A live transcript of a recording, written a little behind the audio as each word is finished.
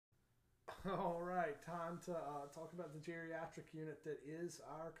All right, time to talk about the geriatric unit that is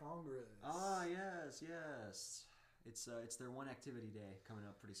our Congress. Ah, yes. It's their one activity day coming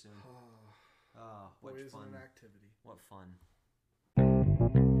up pretty soon. Oh, what Boy, isn't fun! an activity. What fun!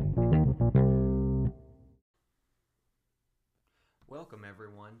 Welcome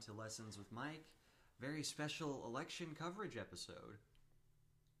everyone to Lessons with Mike. Very special election coverage episode.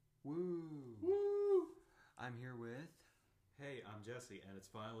 Woo! Woo! I'm here with. Hey, I'm Jesse, and it's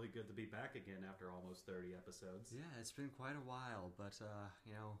finally good to be back again after almost 30 episodes. Yeah, it's been quite a while, but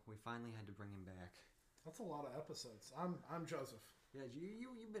we finally had to bring him back. That's a lot of episodes. I'm Joseph. Yeah,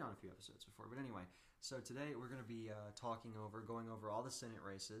 you've been on a few episodes before, but anyway. So today we're going to be going over all the Senate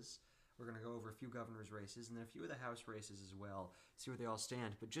races. We're going to go over a few governor's races and then a few of the House races as well, see where they all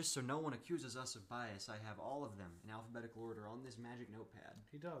stand. But just so no one accuses us of bias, I have all of them in alphabetical order on this magic notepad.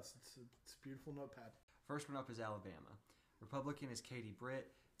 He does. It's a beautiful notepad. First one up is Alabama. Republican is Katie Britt.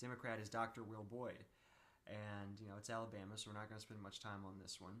 Democrat is Dr. Will Boyd. And, it's Alabama, so we're not going to spend much time on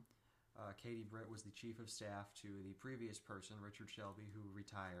this one. Katie Britt was the chief of staff to the previous person, Richard Shelby, who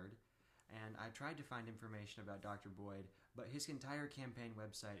retired. And I tried to find information about Dr. Boyd, but his entire campaign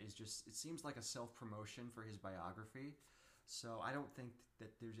website is just, it seems like a self-promotion for his biography. So I don't think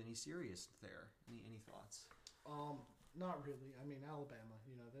that there's any serious there. Any thoughts? Not really. I mean, Alabama,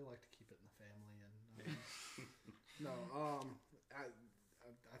 they like to keep it in the family. And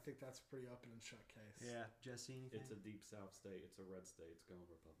I think that's a pretty open and shut case. Yeah. Jesse, anything? It's a deep South state. It's a red state. It's going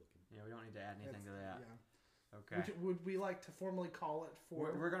Republican. Yeah, we don't need to add anything to that. Yeah. Okay. Would we like to formally call it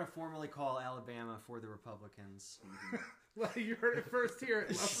for... We're going to formally call Alabama for the Republicans. Well, you heard it first here at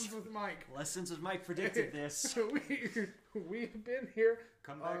Lessons with Mike. Lessons with Mike predicted this. We've been here...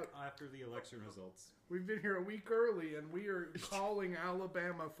 Come back after the election results. We've been here a week early, and we are calling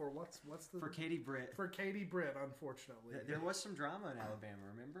Alabama for what's the... For Katie Britt. For Katie Britt, unfortunately. There was some drama in Alabama,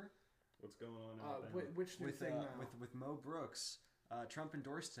 remember? What's going on in Alabama? Which new thing now? With Mo Brooks. Trump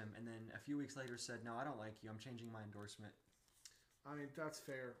endorsed him, and then a few weeks later said, "No, I don't like you. I'm changing my endorsement." I mean, that's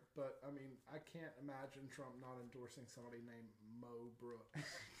fair, but I mean, I can't imagine Trump not endorsing somebody named Mo Brooks.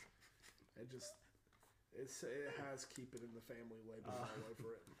 It has "keep it in the family" label all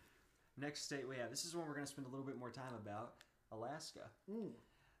over it. Next state we have. This is one we're going to spend a little bit more time about. Alaska.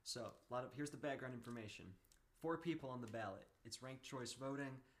 So, here's the background information. 4 people on the ballot. It's ranked choice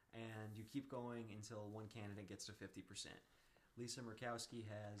voting, and you keep going until one candidate gets to 50%. Lisa Murkowski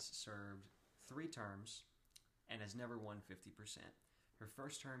has served 3 terms and has never won 50%. Her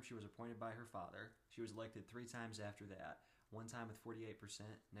first term, she was appointed by her father. She was elected 3 times after that. One time with 48%,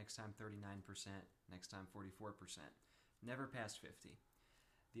 next time 39%, next time 44%. Never passed 50.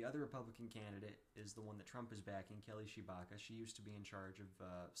 The other Republican candidate is the one that Trump is backing, Kelly Shibaka. She used to be in charge of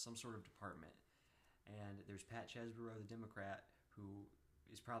some sort of department. And there's Pat Chesborough, the Democrat, who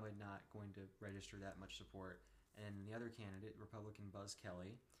is probably not going to register that much support. And the other candidate, Republican Buzz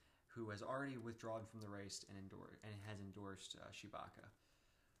Kelly, who has already withdrawn from the race and has endorsed Shibaka.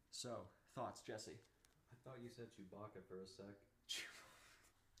 So, thoughts, Jesse? I thought you said Chewbacca for a sec.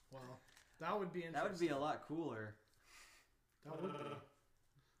 Well, that would be interesting. That would be a lot cooler. That would be.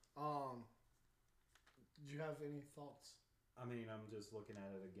 Do you have any thoughts? I mean, I'm just looking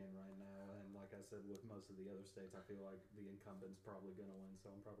at it again right now, and like I said, with most of the other states, I feel like the incumbent's probably going to win,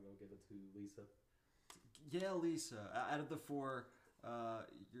 so I'm probably going to give it to Lisa. Yeah, Lisa. Out of the 4,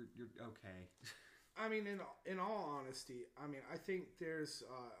 you're okay. I mean, in all honesty, I mean, I think there's,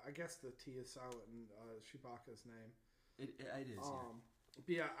 I guess the T is silent in Shibaka's name. It is. But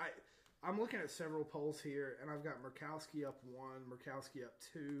yeah, I'm looking at several polls here, and I've got Murkowski up 1, Murkowski up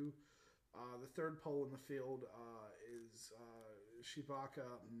 2. The third poll in the field is Shibaka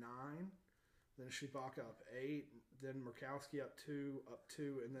up 9. Then Shibaka up 8, then Murkowski up 2,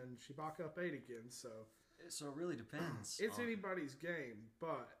 and then Shibaka up 8 again. So it really depends. It's anybody's game,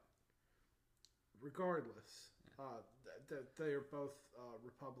 but regardless, they are both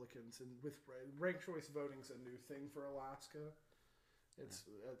Republicans, and with ranked choice voting's a new thing for Alaska. It's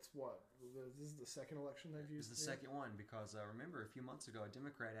what, this is the second election they've used. It's the second one because remember a few months ago a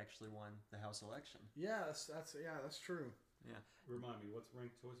Democrat actually won the House election. Yes, that's true. Yeah. Remind me, what's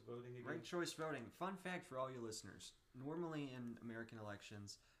ranked choice voting again? Ranked choice voting. Fun fact for all you listeners. Normally in American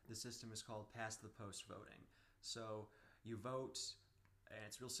elections, the system is called past the post voting. So you vote, and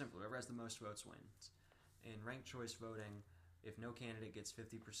it's real simple. Whoever has the most votes wins. In ranked choice voting, if no candidate gets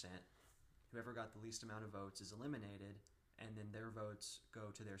 50%, whoever got the least amount of votes is eliminated, and then their votes go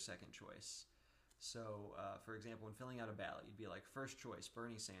to their second choice. So, for example, when filling out a ballot, you'd be like, first choice,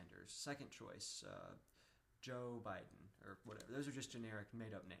 Bernie Sanders. Second choice, Joe Biden, or whatever. Those are just generic,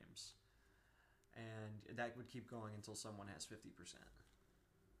 made-up names. And that would keep going until someone has 50%.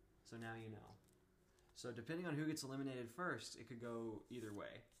 So now you know. So depending on who gets eliminated first, it could go either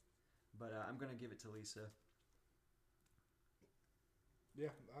way. But I'm going to give it to Lisa. Yeah,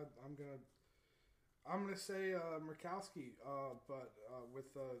 I'm gonna say Murkowski, but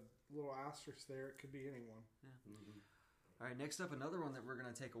with a little asterisk there, it could be anyone. Yeah. Mm-hmm. All right, next up, another one that we're going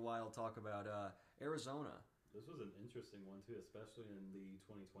to take a while to talk about, Arizona. This was an interesting one, too, especially in the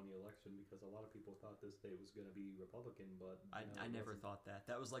 2020 election, because a lot of people thought this state was going to be Republican, but... I never thought that.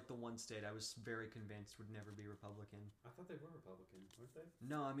 That was like the one state I was very convinced would never be Republican. I thought they were Republican, weren't they?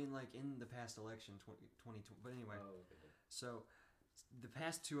 No, I mean like in the past election, 2020. But anyway, So the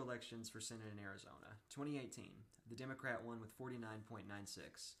past two elections for Senate in Arizona. 2018, the Democrat won with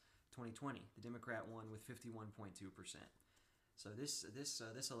 49.96. 2020, the Democrat won with 51.2%. So this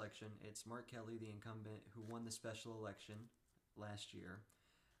election, it's Mark Kelly, the incumbent, who won the special election last year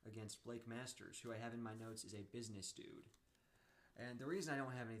against Blake Masters, who I have in my notes is a business dude. And the reason I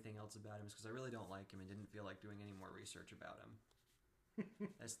don't have anything else about him is because I really don't like him and didn't feel like doing any more research about him.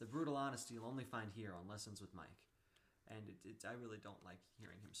 That's the brutal honesty you'll only find here on Lessons with Mike. And I really don't like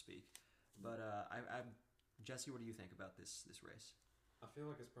hearing him speak. But Jesse, what do you think about this race? I feel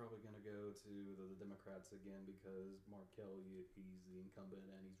like it's probably going to go to the Democrats again because Mark Kelly, he's the incumbent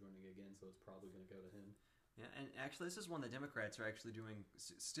and he's running again, so it's probably going to go to him. Yeah, and actually this is one that Democrats are actually doing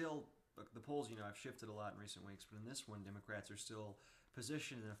still. The polls, have shifted a lot in recent weeks, but in this one, Democrats are still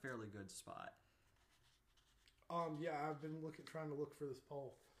positioned in a fairly good spot. Yeah, I've been trying to look for this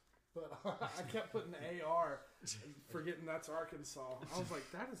poll, but I kept putting AR, forgetting that's Arkansas. I was like,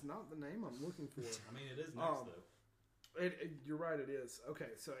 that is not the name I'm looking for. I mean, it is next though. You're right, it is.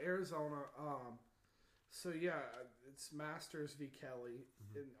 Okay, so Arizona. So yeah, it's Masters v. Kelly,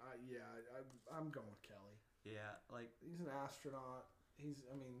 and I'm going with Kelly. Yeah, like he's an astronaut.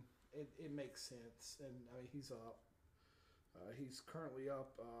 It makes sense, and he's up. He's currently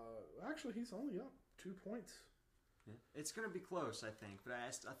up. Actually, he's only up 2 points. Yeah. It's going to be close, I think, but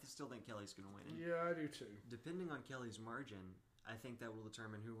I still think Kelly's going to win. Yeah, I do too. Depending on Kelly's margin, I think that will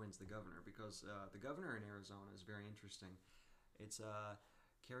determine who wins the governor, because the governor in Arizona is very interesting. It's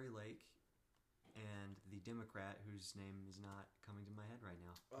Carrie Lake and the Democrat, whose name is not coming to my head right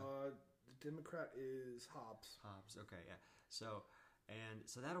now. The Democrat is Hobbs. Hobbs, okay, yeah. So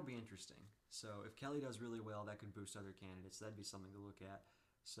that'll be interesting. So if Kelly does really well, that could boost other candidates. That'd be something to look at.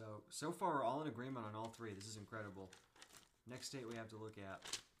 So far, we're all in agreement on all three. This is incredible. Next state we have to look at,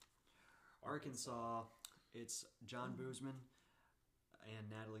 Arkansas. It's John Boozman and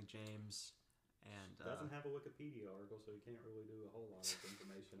Natalie James. And doesn't have a Wikipedia article, so you can't really do a whole lot of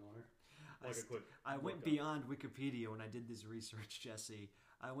information on her. I went beyond Wikipedia when I did this research, Jesse.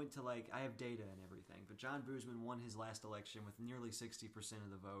 I went to I have data and everything. But John Boozman won his last election with nearly 60% of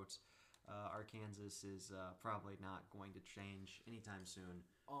the votes. Arkansas is probably not going to change anytime soon.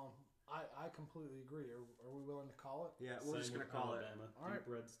 I completely agree. Are we willing to call it? Yeah, we're just going to call Alabama, it. All right. Deep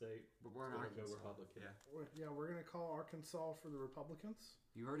red state. But we're in Arkansas. Go Republican. Yeah. We're going to call Arkansas for the Republicans.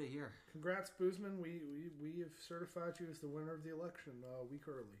 You heard it here. Congrats, Boozman. We have certified you as the winner of the election a week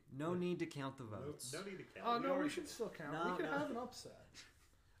early. No need to count the votes. No need to count. Oh, no, we should still count. We could have an upset.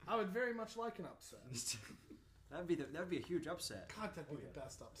 I would very much like an upset. That'd be a huge upset. God, that'd be the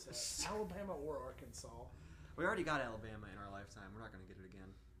best upset. Alabama or Arkansas. We already got Alabama in our lifetime. We're not going to get it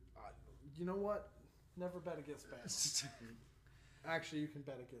again. You know what? Never bet against Bama. Actually, you can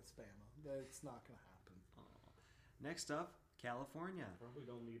bet against Bama. It's not going to happen. Next up, California. Probably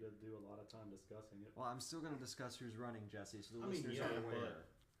don't need to do a lot of time discussing it. Well, I'm still going to discuss who's running, Jesse, so the listeners are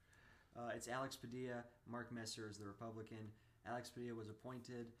aware. It's Alex Padilla. Mark Messer is the Republican. Alex Padilla was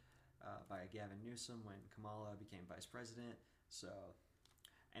appointed by Gavin Newsom when Kamala became vice president.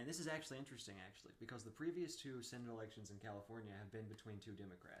 And this is actually interesting, because the previous two Senate elections in California have been between two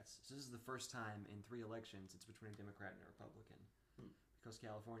Democrats. So this is the first time in 3 elections it's between a Democrat and a Republican. Because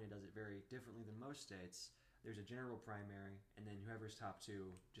California does it very differently than most states. There's a general primary, and then whoever's top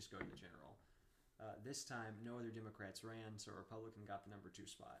 2 just go to the general. This time, no other Democrats ran, so a Republican got the number 2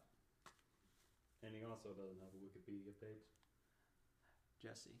 spot. And he also doesn't have a Wikipedia page.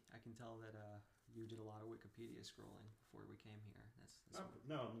 Jesse, I can tell that you did a lot of Wikipedia scrolling before we came here.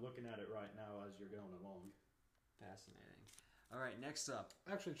 No, I'm looking at it right now as you're going along. Fascinating. All right, next up.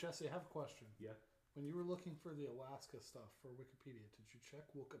 Actually, Jesse, I have a question. Yeah. When you were looking for the Alaska stuff for Wikipedia, did you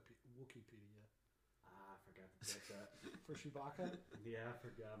check Wikipedia? I forgot to check that. For Chewbacca? Yeah, I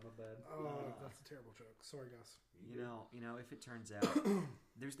forgot. My bad. Oh, that's a terrible joke. Sorry, guys. You know, if it turns out,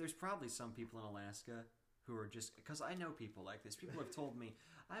 there's probably some people in Alaska who are just, because I know people like this. People have told me,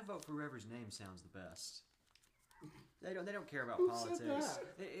 I vote for whoever's name sounds the best. They don't care about politics. Said that?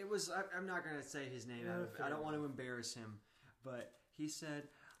 It was. I'm not going to say his name. I don't want to embarrass him, but he said,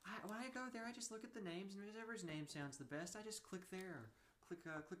 When I go there, I just look at the names, and whoever's name sounds the best, I just click there. Click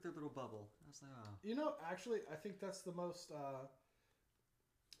their little bubble. I was like, oh. You know, actually, I think that's the most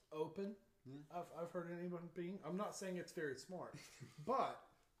open I've heard anyone being. I'm not saying it's very smart, but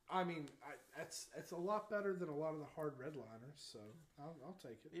I mean, it's a lot better than a lot of the hard redliners. So I'll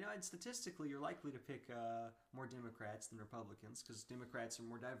take it. You know, and statistically, you're likely to pick more Democrats than Republicans because Democrats are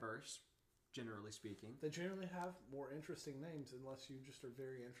more diverse, generally speaking. They generally have more interesting names, unless you just are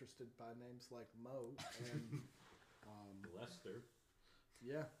very interested by names like Mo and Lester.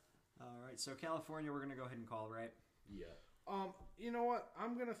 Yeah. All right, so California, we're gonna go ahead and call, right? Yeah. You know what?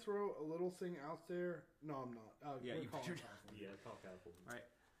 I'm gonna throw a little thing out there. No, I'm not. Yeah, we're you calling better- California. Yeah, call California. All right.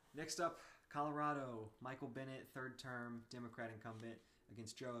 Next up, Colorado. Michael Bennet, third term Democrat incumbent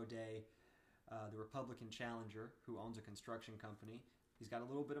against Joe O'Dea, the Republican challenger who owns a construction company. He's got a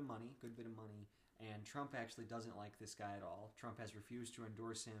little bit of money, good bit of money, and Trump actually doesn't like this guy at all. Trump has refused to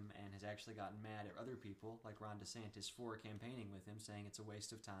endorse him and has actually gotten mad at other people, like Ron DeSantis, for campaigning with him, saying it's a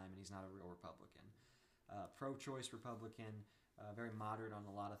waste of time and he's not a real Republican. Pro-choice Republican, very moderate on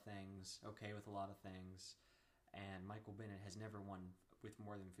a lot of things, okay with a lot of things, and Michael Bennet has never won with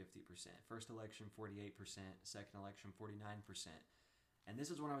more than 50%. First election, 48%. Second election, 49%. And this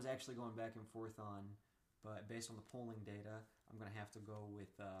is one I was actually going back and forth on, but based on the polling data, I'm going to have to go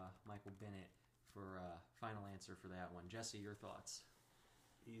with Michael Bennet for final answer for that one. Jesse, your thoughts?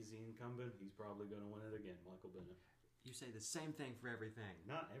 He's the incumbent. He's probably going to win it again, Michael Bennet. You say the same thing for everything.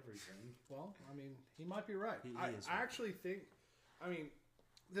 Not everything. Well, I mean, he might be right. He is I right. actually think, I mean,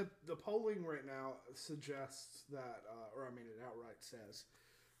 the polling right now suggests that, or I mean, it outright says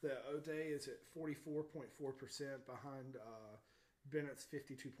that O'Dea is at 44.4% behind Bennett's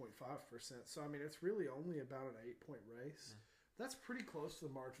 52.5%. So, I mean, it's really only about an 8-point race. Yeah. That's pretty close to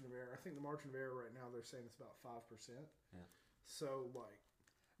the margin of error. I think the margin of error right now, they're saying it's about 5%. Yeah. So, like,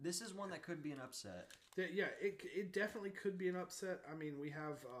 this is one that could be an upset. it definitely could be an upset. I mean, we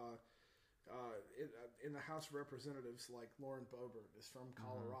have in the House of Representatives, like Lauren Boebert is from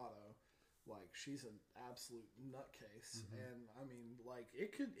Colorado. Like, she's an absolute nutcase, and I mean, like,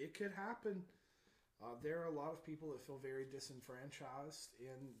 it could happen. There are a lot of people that feel very disenfranchised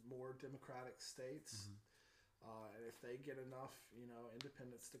in more Democratic states. And if they get enough,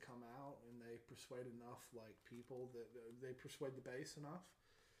 independents to come out and they persuade enough, like, people that they persuade the base enough,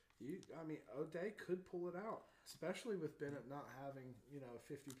 O'Dea could pull it out, especially with Bennett not having,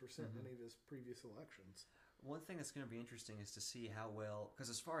 50% in any of his previous elections. One thing that's going to be interesting is to see how well, because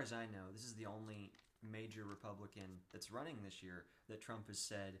as far as I know, this is the only major Republican that's running this year that Trump has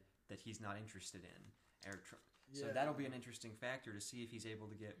said that he's not interested in. So that'll be an interesting factor to see if he's able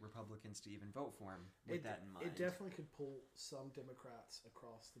to get Republicans to even vote for him with that in mind. It definitely could pull some Democrats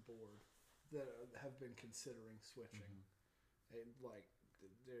across the board that have been considering switching.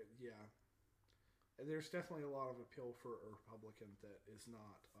 There's definitely a lot of appeal for a Republican that is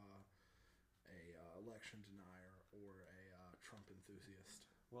not a election denier or a Trump enthusiast.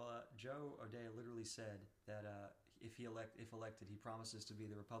 Well, Joe O'Dea literally said that if elected, he promises to be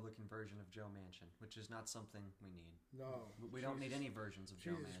the Republican version of Joe Manchin, which is not something we need. No, We don't need any versions of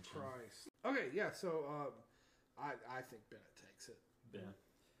Joe Jesus Manchin. Christ. Okay, yeah. So I think Bennett takes it. Bennet.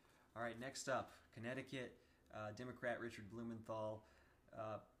 All right, next up, Connecticut, Democrat Richard Blumenthal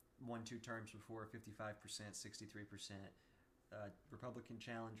won 2 terms before, 55%, 63%. Republican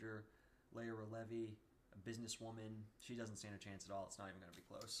challenger Leah Levy, a businesswoman, she doesn't stand a chance at all. It's not even going to be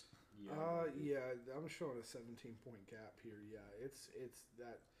close. I'm showing a 17-point gap here. Yeah, it's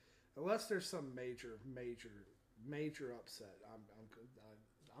that unless there's some major upset,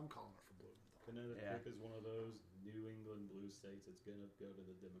 I'm calling it for Blumenthal. Connecticut is one of those New England blue states. It's going to go to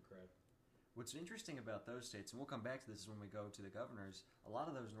the Democrat. What's interesting about those states, and we'll come back to this when we go to the governors, a lot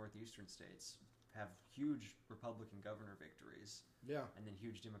of those northeastern states have huge Republican governor victories. Yeah. And then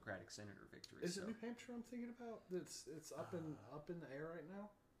huge Democratic senator victories. Is it New Hampshire I'm thinking about? It's up in the air right now?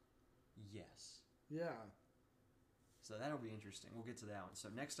 Yes. Yeah. So that'll be interesting. We'll get to that one. So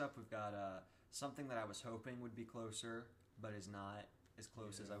next up, we've got something that I was hoping would be closer, but is not as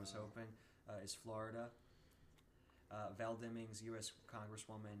close as I was hoping, is Florida. Val Demings, U.S.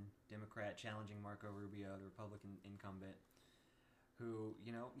 Congresswoman, Democrat, challenging Marco Rubio, the Republican incumbent, who,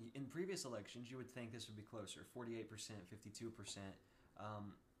 in previous elections, you would think this would be closer, 48%, 52%.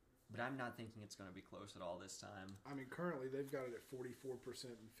 But I'm not thinking it's going to be close at all this time. I mean, currently they've got it at 44%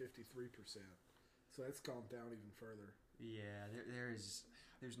 and 53%. So it's gone down even further. Yeah, there's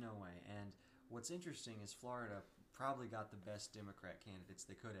no way. And what's interesting is Florida probably got the best Democrat candidates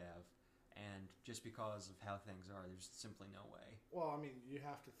they could have. And just because of how things are, there's simply no way. Well, I mean, you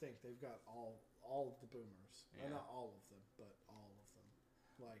have to think they've got all of the boomers. Yeah. Not all of them, but all of them.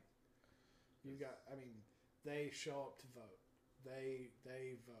 Like, you got. I mean, they show up to vote. They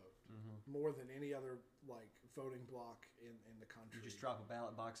vote more than any other voting block in the country. You just drop a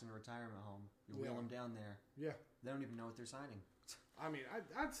ballot box in a retirement home. You wheel them down there. Yeah. They don't even know what they're signing. I mean,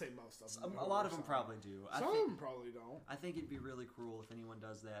 I'd say most of them. A lot of them probably do. Some of them probably don't. I think it'd be really cruel if anyone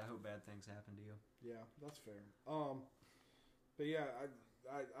does that. I hope bad things happen to you. Yeah, that's fair. But yeah,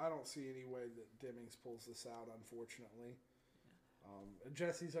 I don't see any way that Demings pulls this out, unfortunately.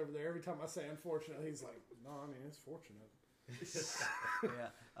 Jesse's over there. Every time I say unfortunately, he's like, no, I mean, it's fortunate. Yeah.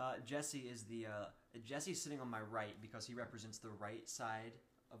 Jesse is Jesse's sitting on my right because he represents the right side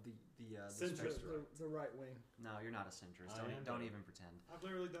of the spectrum. The right wing. No, you're not a centrist. Don't even pretend. I've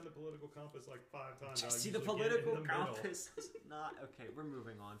literally done the political compass 5 times. Jesse, the political compass is not okay. We're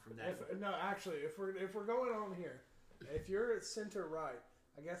moving on from that. If we're going on here, if you're at center right,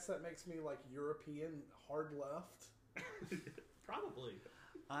 I guess that makes me European hard left. Probably.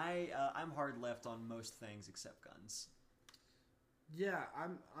 I'm hard left on most things except guns. Yeah,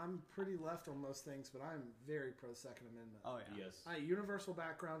 I'm pretty left on most things, but I'm very pro Second Amendment. Oh yeah, yes. Universal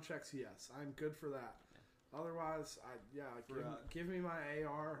background checks, yes, I'm good for that. Yeah. Otherwise, give me my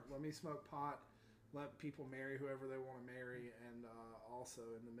AR, let me smoke pot, let people marry whoever they want to marry, and also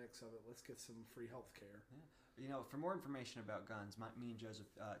in the mix of it, let's get some free health care. Yeah. For more information about guns, me and Joseph,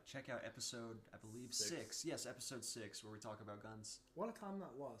 check out episode, I believe, 6. Yes, episode 6, where we talk about guns. What a time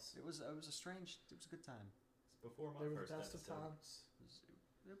that was. It was a good time. Before my first best of episode. times.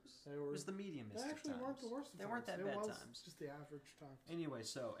 It was the mediumist of times. They actually weren't the worst of times. They weren't that bad times. Just the average times. Anyway,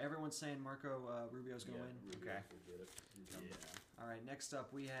 so everyone's saying Marco Rubio's going to win? Rubio Okay. will get it. Yeah. All right, next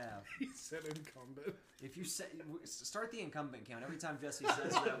up we have... He said incumbent. If you start the incumbent count every time Jesse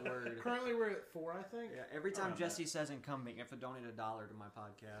says that word. Currently we're at 4, I think. Yeah, every time Jesse says incumbent, you have to donate $1 to my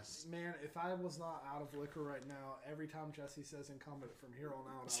podcast. Man, if I was not out of liquor right now, every time Jesse says incumbent from here on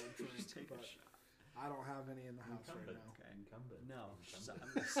out, I would drink. Take a shot. I don't have any in the house right now. Okay. Incumbent. No.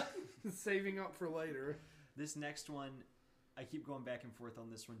 Saving up for later. This next one, I keep going back and forth on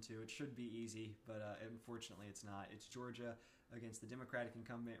this one too. It should be easy, but unfortunately it's not. It's Georgia against the Democratic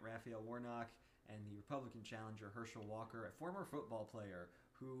incumbent Raphael Warnock and the Republican challenger Herschel Walker, a former football player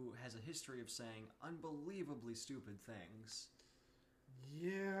who has a history of saying unbelievably stupid things.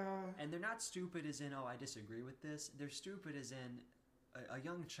 Yeah. And they're not stupid as in, oh, I disagree with this. They're stupid as in a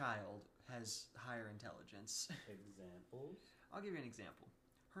young child has higher intelligence. Examples? I'll give you an example.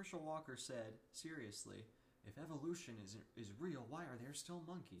 Herschel Walker said, seriously, if evolution is real, why are there still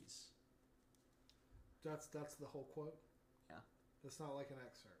monkeys? That's the whole quote? Yeah. It's not like an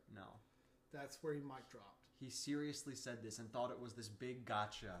excerpt. No. That's where he mic dropped. He seriously said this and thought it was this big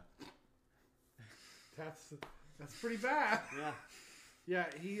gotcha. That's pretty bad. Yeah. Yeah,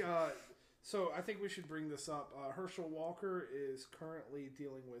 he... So I think we should bring this up. Herschel Walker is currently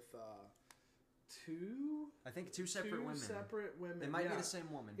dealing with two separate women. Separate women. They might be the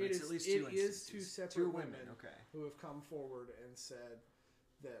same woman, but it's at least two instances. It is two separate women okay. who have come forward and said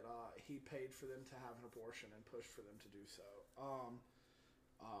that he paid for them to have an abortion and pushed for them to do so.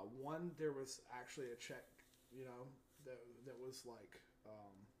 One, there was actually a check, that was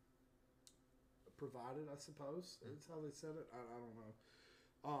provided, I suppose. That's how they said it. I don't know.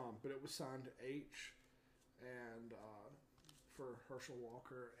 But it was signed H, and for Herschel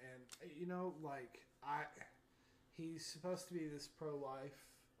Walker, and he's supposed to be this pro-life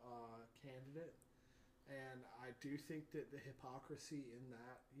candidate, and I do think that the hypocrisy in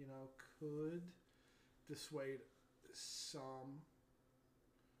that, could dissuade some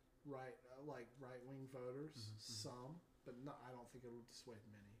right-wing voters, some, but I don't think it'll dissuade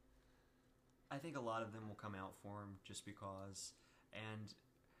many. I think a lot of them will come out for him just because, and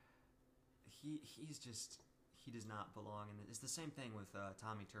he does not belong, and it's the same thing with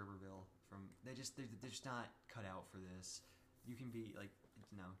Tommy Tuberville. They're just not cut out for this. You can be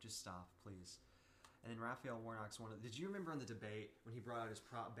no, just stop, please. And then Raphael Warnock's one of. Did you remember in the debate when he brought out his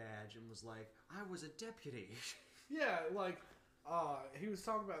prop badge and was like, "I was a deputy"? Yeah, he was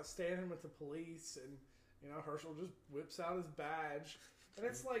talking about standing with the police, and Herschel just whips out his badge, and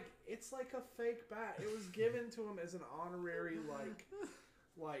it's like a fake badge. It was given to him as an honorary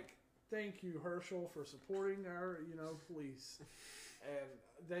thank you, Herschel, for supporting our police. And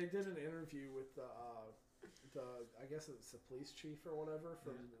they did an interview with the I guess it's the police chief or whatever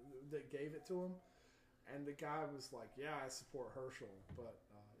that gave it to him, and the guy was like, "Yeah, I support Herschel," but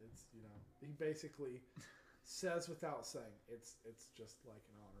it's he basically says without saying it's just like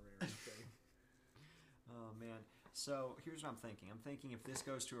an honorary thing. Oh man. So here's what I'm thinking. I'm thinking if this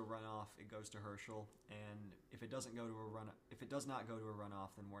goes to a runoff, it goes to Herschel, and if it does not go to a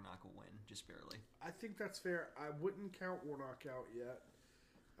runoff, then Warnock will win, just barely. I think that's fair. I wouldn't count Warnock out yet.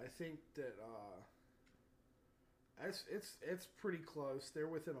 I think that it's pretty close. They're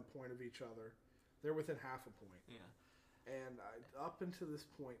within a point of each other. They're within half a point. Yeah. And up until this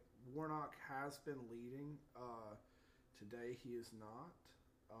point, Warnock has been leading. Today he is not.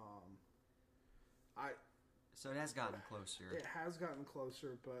 So it has gotten closer. It has gotten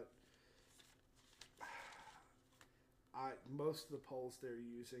closer, but most of the polls they're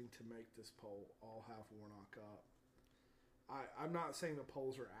using to make this poll all have Warnock up. I'm not saying the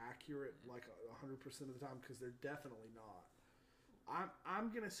polls are accurate like 100% of the time because they're definitely not.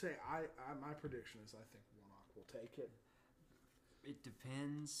 I'm gonna say my prediction is I think Warnock will take it. It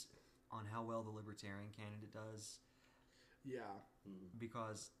depends on how well the Libertarian candidate does. Yeah,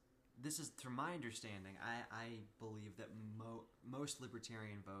 because this is, from my understanding, I believe that most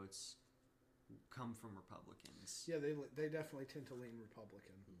Libertarian votes come from Republicans. Yeah, they definitely tend to lean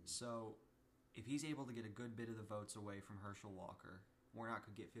Republican. So if he's able to get a good bit of the votes away from Herschel Walker, Warnock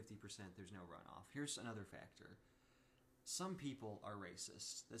could get 50%, there's no runoff. Here's another factor. Some people are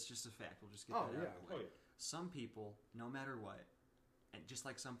racist. That's just a fact. We'll just get that out of the way. Some people, no matter what, and just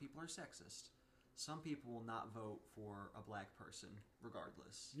like some people are sexist, some people will not vote for a black person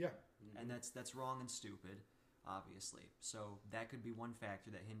regardless. Yeah. And that's wrong and stupid, obviously. So that could be one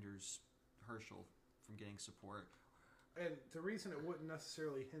factor that hinders Herschel from getting support. And the reason it wouldn't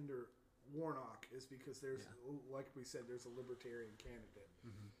necessarily hinder Warnock is because there's, like we said, there's a Libertarian candidate.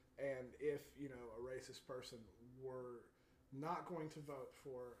 And if, a racist person were not going to vote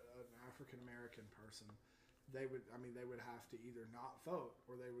for an African American person, they would have to either not vote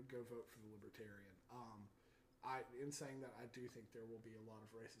or they would go vote for the Libertarian. In saying that, I do think there will be a lot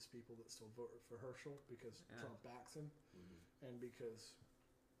of racist people that still vote for Herschel because Trump backs him, and because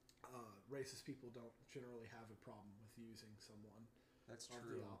racist people don't generally have a problem with using someone of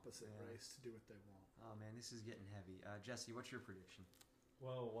the opposite race to do what they want. Oh man, this is getting heavy. Jesse, what's your prediction?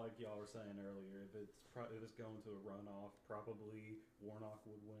 Well, like y'all were saying earlier, if it's going to a runoff, probably Warnock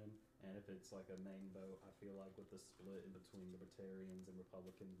would win. And if it's like a main vote, I feel like with the split in between Libertarians and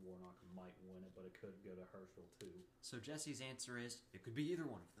Republicans, Warnock might win it, but it could go to Herschel too. So Jesse's answer is it could be either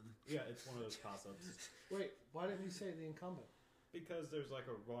one of them. Yeah, it's one of those toss-ups. Wait, why didn't you say the incumbent? Because there's like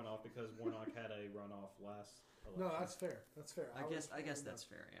a runoff, because Warnock had a runoff last election. No, that's fair. That's fair. I guess that's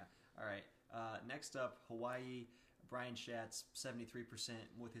fair, yeah. All right. Next up, Hawaii. Brian Schatz, 73%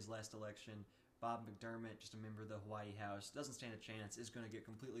 with his last election. Bob McDermott, just a member of the Hawaii House, doesn't stand a chance, is going to get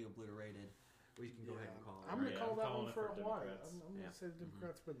completely obliterated. We can go ahead and call it. I'm going to call that one for Hawaii. Democrats. I'm going to say the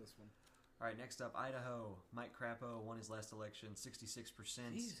Democrats win this one. All right, next up, Idaho. Mike Crapo won his last election, 66%.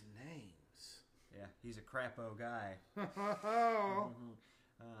 These names. Yeah, he's a Crapo guy.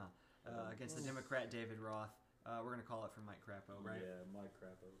 Against the Democrat David Roth. We're going to call it for Mike Crapo, right? Yeah, Mike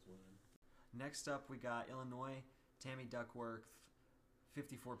Crapo's winning. Next up, we got Illinois. Tammy Duckworth,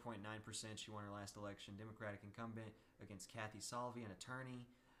 54.9%. She won her last election. Democratic incumbent against Kathy Salvi, an attorney.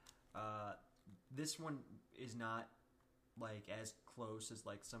 This one is not like as close as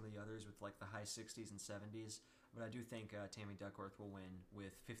like some of the others with like the high 60s and 70s, but I do think Tammy Duckworth will win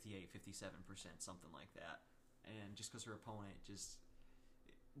with 58, 57%, something like that. And just because her opponent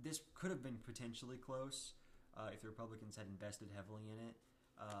this could have been potentially close if the Republicans had invested heavily in it.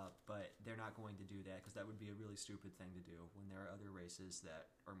 But they're not going to do that because that would be a really stupid thing to do when there are other races that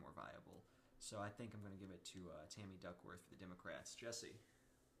are more viable. So I think I'm going to give it to Tammy Duckworth for the Democrats. Jesse?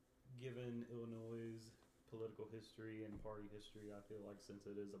 Given Illinois' political history and party history, I feel like since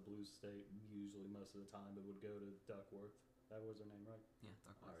it is a blue state, usually most of the time it would go to Duckworth. That was her name, right? Yeah,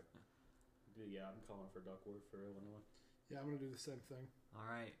 Duckworth. All right. Yeah, I'm calling for Duckworth for Illinois. Yeah, I'm going to do the same thing. All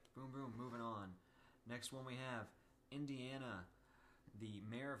right. Boom, boom. Moving on. Next one we have Indiana. The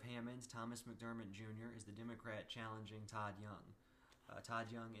mayor of Hammond, Thomas McDermott Jr., is the Democrat challenging Todd Young. Todd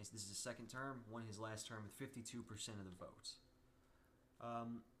Young, this is his second term, won his last term with 52% of the votes.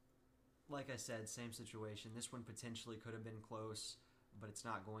 Like I said, same situation. This one potentially could have been close, but it's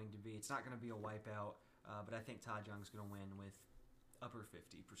not going to be. It's not going to be a wipeout, but I think Todd Young's going to win with upper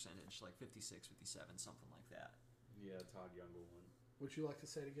 50%, like 56, 57, something like that. Yeah, Todd Young will win. Would you like to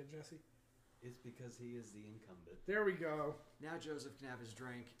say it again, Jesse? It's because he is the incumbent. There we go. Now Joseph can have his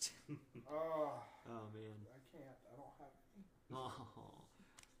drink. Oh man. I can't. I don't have any. Oh.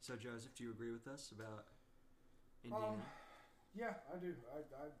 So Joseph, do you agree with us about Indiana? Yeah, I do.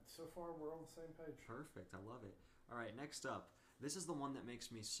 I so far we're on the same page. Perfect. I love it. All right, next up. This is the one that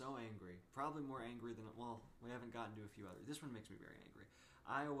makes me so angry. Probably more angry than, we haven't gotten to a few others. This one makes me very angry.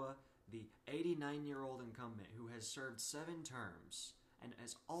 Iowa, the 89-year-old incumbent who has served 7 terms. And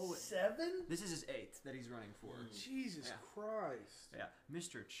as always, 7? This is his 8th that he's running for. Jesus Christ! Yeah,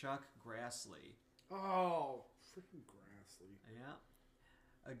 Mr. Chuck Grassley. Oh, freaking Grassley! Yeah.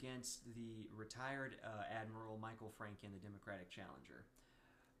 against the retired Admiral Michael Franken, the Democratic challenger.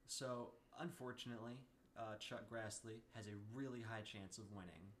 So, unfortunately, Chuck Grassley has a really high chance of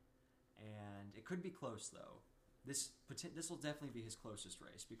winning, and it could be close though. This will definitely be his closest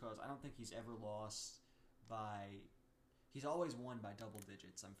race because I don't think he's ever lost by. He's always won by double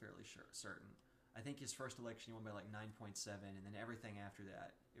digits. I'm fairly certain. I think his first election he won by like 9.7, and then everything after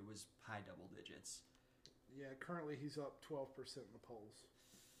that it was high double digits. Yeah, currently he's up 12% in the polls.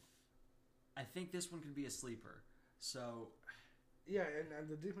 I think this one could be a sleeper. So. Yeah, and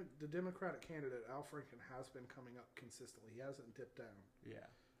the Democratic candidate, Al Franken, has been coming up consistently. He hasn't dipped down. Yeah.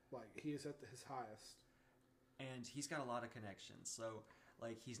 Like, he is at his highest. And he's got a lot of connections. So,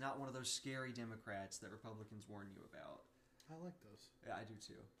 like, he's not one of those scary Democrats that Republicans warn you about. I like those. Yeah, I do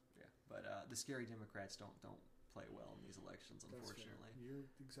too. Yeah. But the scary Democrats don't play well in these elections, unfortunately. You're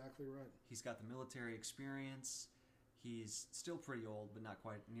exactly right. He's got the military experience. He's still pretty old, but not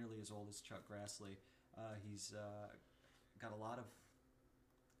quite nearly as old as Chuck Grassley. He's got a lot of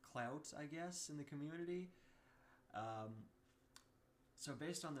clout, I guess, in the community. So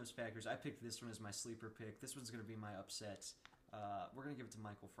based on those factors, I picked this one as my sleeper pick. This one's going to be my upset. We're going to give it to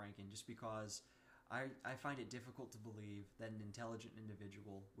Michael Franken just because I find it difficult to believe that an intelligent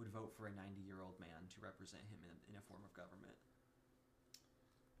individual would vote for a 90-year-old man to represent him in a form of government.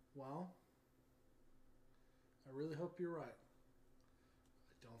 Well, I really hope you're right.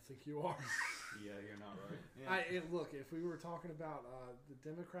 I don't think you are. Yeah, you're not right. Yeah. Look, if we were talking about the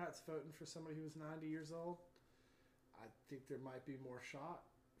Democrats voting for somebody who was 90 years old, I think there might be more shot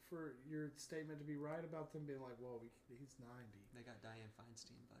for your statement to be right about them being like, well, he's 90. They got Dianne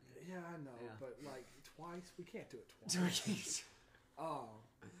Feinstein, buddy. Yeah, I know, Yeah. but like twice, we can't do it twice.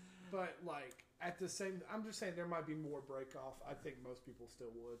 But like at the same, I'm just saying there might be more break off. I think most people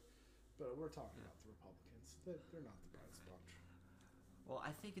still would, but we're talking about the Republicans. They're not the brightest bunch. Well,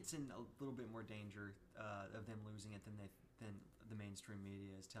 I think it's in a little bit more danger of them losing it than the mainstream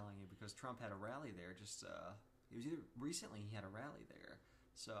media is telling you because Trump had a rally there. It was either recently he had a rally there,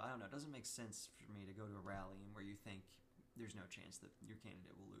 so I don't know. It doesn't make sense for me to go to a rally where you think there's no chance that your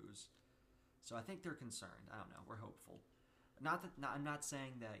candidate will lose. So I think they're concerned. I don't know. We're hopeful. I'm not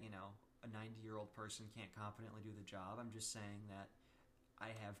saying that a 90-year-old person can't competently do the job. I'm just saying that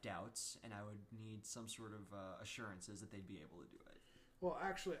I have doubts, and I would need some sort of assurances that they'd be able to do it. Well,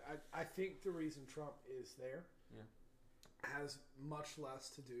 actually, I think the reason Trump is there has much less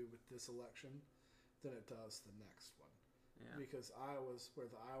to do with this election than it does the next one. Yeah. Because Iowa's where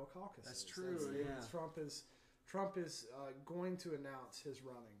the Iowa caucus is. That's true. Yeah. Trump is going to announce his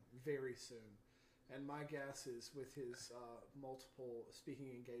running very soon. And my guess is with his multiple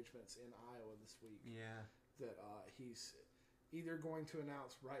speaking engagements in Iowa this week that he's either going to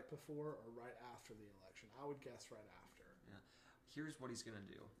announce right before or right after the election. I would guess right after. Yeah. Here's what he's going to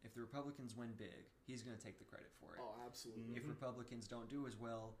do. If the Republicans win big, he's going to take the credit for it. Oh, absolutely. If Republicans don't do as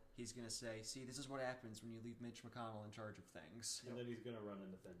well, he's going to say, see, this is what happens when you leave Mitch McConnell in charge of things. And then he's going to run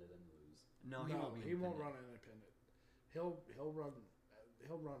independent and lose. No, he won't be independent. He won't run independent. He'll run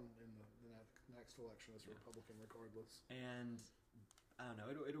in the next election as a Republican regardless. And I don't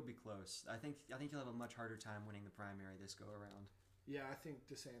know, it'll be close. I think he'll have a much harder time winning the primary this go around. Yeah, I think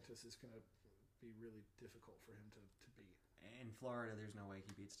DeSantis is going to be really difficult for him to beat. In Florida, there's no way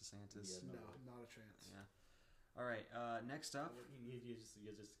he beats DeSantis. Yeah, no, not a chance. Yeah. All right. Next up. You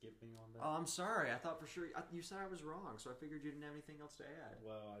just skip me on that. Oh, I'm sorry. I thought for sure you said I was wrong, so I figured you didn't have anything else to add.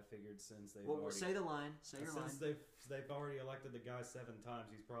 Well, I figured since they've already say the line. Say your line. Since they've already elected the guy 7 times,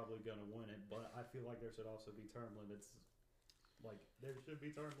 he's probably going to win it. But I feel like there should also be term limits. Like there should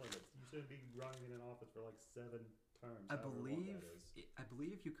be term limits. You shouldn't be running in office for like 7 terms. I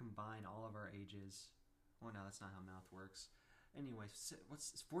believe if you combine all of our ages. Well, no, that's not how math works. Anyway,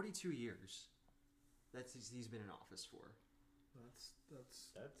 it's 42 years. That's he's been in office for.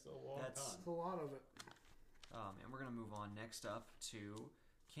 That's a long time. That's a lot of it. And we're gonna move on next up to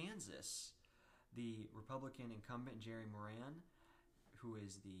Kansas. The Republican incumbent Jerry Moran,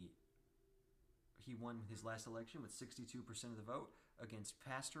 he won his last election with 62% of the vote against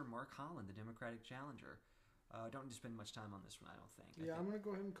Pastor Mark Holland, the Democratic challenger. Don't need to spend much time on this one, I don't think. Yeah, I'm going to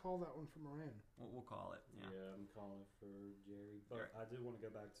go ahead and call that one for Moran. We'll call it. Yeah, I'm calling it for Jerry. But I do want to go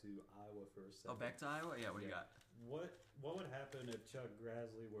back to Iowa for a second. Oh, back to Iowa? Yeah, what do you got? What would happen if Chuck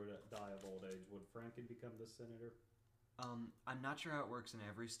Grassley were to die of old age? Would Franken become the senator? I'm not sure how it works in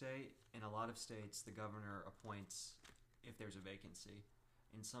every state. In a lot of states, the governor appoints if there's a vacancy.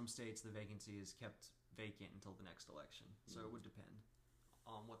 In some states, the vacancy is kept vacant until the next election. So it would depend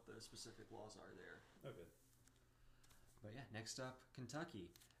on what the specific laws are there. Okay. But yeah, next up,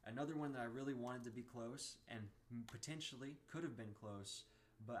 Kentucky. Another one that I really wanted to be close and potentially could have been close,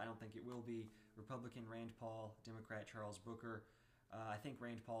 but I don't think it will be. Republican Rand Paul, Democrat Charles Booker. I think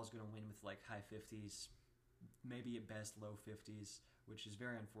Rand Paul is going to win with like high 50s, maybe at best low 50s, which is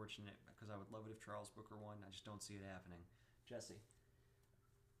very unfortunate because I would love it if Charles Booker won. I just don't see it happening. Jesse.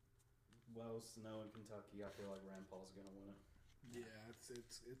 Well, snow in Kentucky, I feel like Rand Paul's going to win it. Yeah,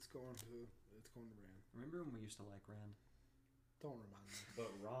 it's going to Rand. Remember when we used to like Rand? Don't remind me.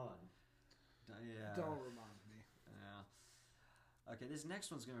 But Ron. Yeah. Don't remind me. Yeah. Okay, this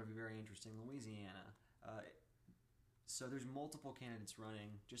next one's going to be very interesting. Louisiana. So there's multiple candidates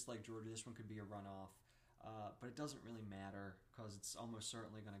running, just like Georgia. This one could be a runoff, but it doesn't really matter because it's almost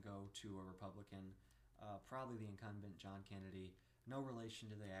certainly going to go to a Republican, probably the incumbent John Kennedy. No relation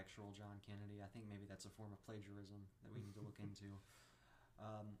to the actual John Kennedy. I think maybe that's a form of plagiarism that we need to look into.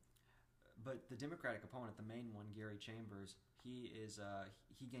 But the Democratic opponent, the main one, Gary Chambers, he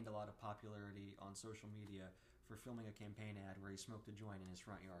gained a lot of popularity on social media for filming a campaign ad where he smoked a joint in his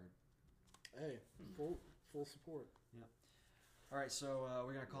front yard. Hey, full support. Yep. All right, so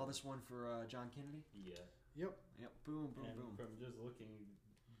we're gonna call this one for John Kennedy. Yeah. Yep. Boom, boom, And boom. from just looking,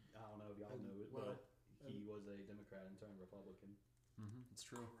 I don't know if y'all knew it, but he was a Democrat and turned Republican. It's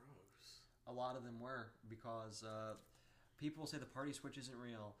true. Gross. A lot of them were because people say the party switch isn't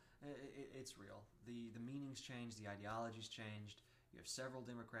real. It's real. The meanings changed. The ideologies changed. You have several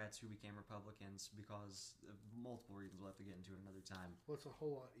Democrats who became Republicans because of multiple reasons we'll have to get into it another time. Well, it's a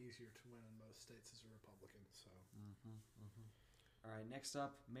whole lot easier to win in most states as a Republican. So. All right, next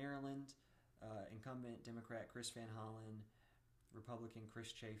up, Maryland, incumbent Democrat Chris Van Hollen, Republican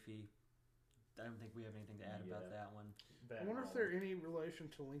Chris Chafee. I don't think we have anything to add about that one. I wonder if they're any relation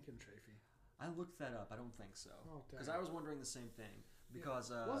to Lincoln Chafee. I looked that up. I don't think so. Oh, because I was wondering the same thing.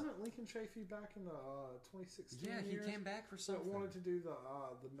 Because wasn't Lincoln Chafee back in the 2016? Yeah, he came back for something. That wanted to do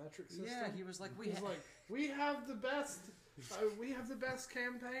the metric system. Yeah, he was like, we have the best. We have the best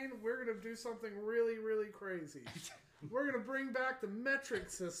campaign. We're gonna do something really, really crazy. We're gonna bring back the metric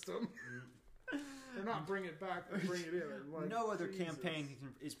system. Or not bring it back, but bring it in. Like, no other Jesus. campaign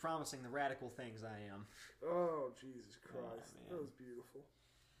is promising the radical things I am. Oh, Jesus Christ. That was beautiful.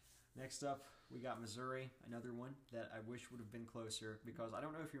 Next up, we got Missouri, another one that I wish would have been closer because I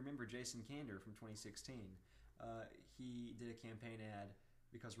don't know if you remember Jason Kander from 2016. He did a campaign ad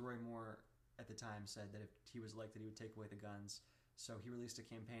because Roy Moore at the time said that if he was elected, he would take away the guns. So he released a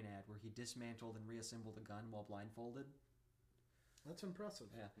campaign ad where he dismantled and reassembled a gun while blindfolded. That's impressive.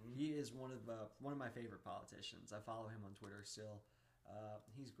 Yeah, he is one of my favorite politicians. I follow him on Twitter still.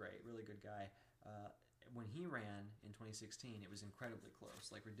 He's great, really good guy. When he ran in 2016, it was incredibly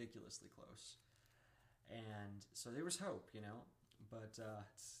close, like ridiculously close. And so there was hope, but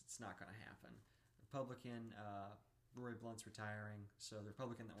it's not going to happen. Republican, Roy Blunt's retiring, so the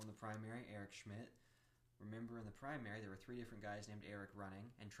Republican that won the primary, Eric Schmidt. Remember in the primary, there were 3 different guys named Eric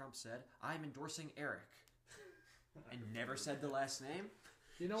running, and Trump said, "I'm endorsing Eric." And never said the last name.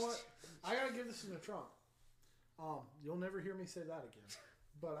 You know what? I gotta give this one to Trump. You'll never hear me say that again.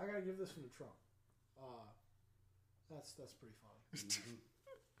 But I gotta give this one to Trump. That's pretty funny.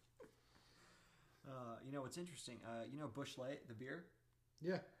 What's interesting? Busch Light, the beer.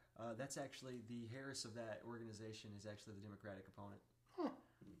 Yeah. That's actually the Harris of that organization is actually the Democratic opponent. Huh.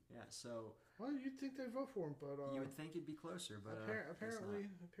 Yeah. So. Well, you'd think they'd vote for him, but you would think it'd be closer, but apparently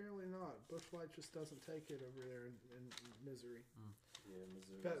not. Busch Light just doesn't take it over there in Missouri. Yeah,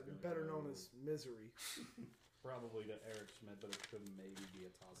 Missouri. Better known as Misery. Probably to Eric Schmidt, but it could maybe be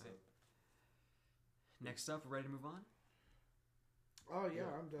a toss-up. Right. Next up, ready to move on? Oh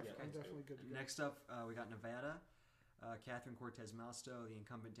yeah, I'm definitely good to go. Next up, we got Nevada. Catherine Cortez Masto, the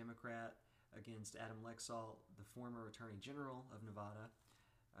incumbent Democrat, against Adam Lexall, the former Attorney General of Nevada.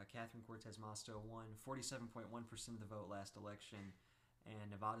 Catherine Cortez Masto won 47.1% of the vote last election,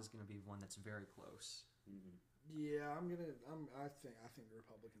 and Nevada's going to be one that's very close. Mm-hmm. Yeah, I think the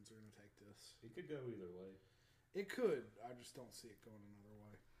Republicans are going to take this. It could go either way. It could. I just don't see it going another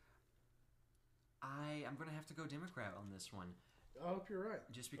way. I'm going to have to go Democrat on this one. I hope you're right.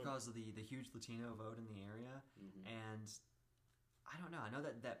 Just because of the huge Latino vote in the area, and I don't know. I know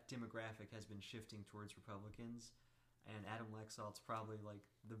that demographic has been shifting towards Republicans. And Adam Lexalt's probably like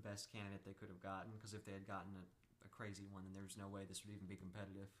the best candidate they could have gotten because if they had gotten a crazy one, then there's no way this would even be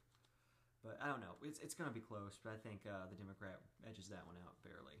competitive. But I don't know. It's going to be close, but I think the Democrat edges that one out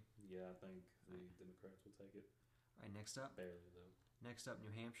barely. Yeah, I think the Democrats will take it. All right, next up. Barely, though. Next up,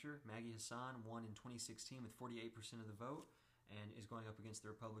 New Hampshire. Maggie Hassan won in 2016 with 48% of the vote and is going up against the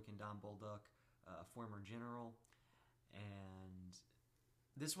Republican Don Bolduc, a former general. And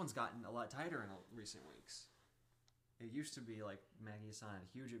this one's gotten a lot tighter in recent weeks. It used to be like Maggie Hassan had a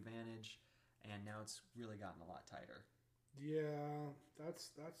huge advantage, and now it's really gotten a lot tighter. Yeah, that's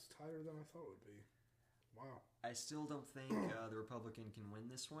tighter than I thought it would be. Wow. I still don't think the Republican can win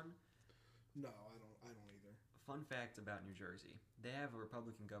this one. No, I don't either. Fun fact about New Jersey. They have a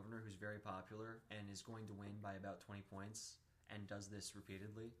Republican governor who's very popular and is going to win by about 20 points and does this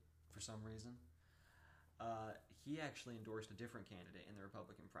repeatedly for some reason. He actually endorsed a different candidate in the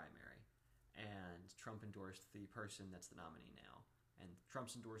Republican primary, and Trump endorsed the person that's the nominee now. And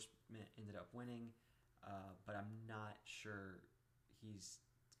Trump's endorsement ended up winning, but I'm not sure he's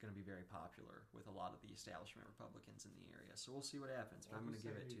going to be very popular with a lot of the establishment Republicans in the area. So we'll see what happens. But I'm going to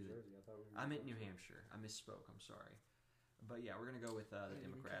give it to I'm in New Hampshire. I misspoke. I'm sorry. But yeah, we're going to go with the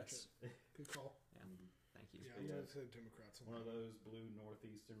Democrats. Good call. Yeah. Thank you. Yeah, I'm going to say Democrats. One of those blue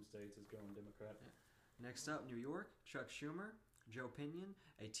northeastern states is going Democrat. Yeah. Next up, New York, Chuck Schumer, Joe Pinion,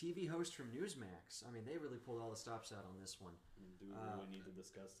 a TV host from Newsmax. I mean, they really pulled all the stops out on this one. Do we really need to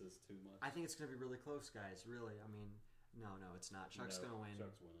discuss this too much? I think it's going to be really close, guys. Really. I mean, no, it's not. Chuck's going to win.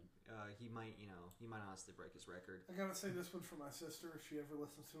 Chuck's winning. He might honestly break his record. I gotta say this one for my sister if she ever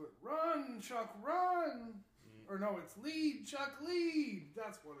listens to it. Run, Chuck, run! Or no, it's lead, Chuck, lead!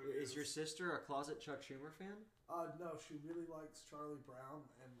 That's what it is. Is your sister a closet Chuck Schumer fan? No, she really likes Charlie Brown,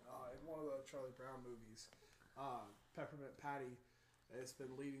 and in one of the Charlie Brown movies, Peppermint Patty has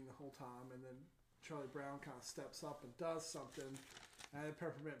been leading the whole time, and then Charlie Brown kind of steps up and does something, and then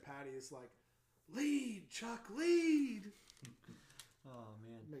Peppermint Patty is like, lead, Chuck, lead! Oh,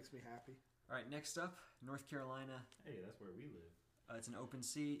 man. Makes me happy. All right, next up, North Carolina. Hey, that's where we live. It's an open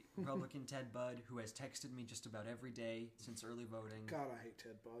seat. Republican Ted Budd, who has texted me just about every day since early voting. God, I hate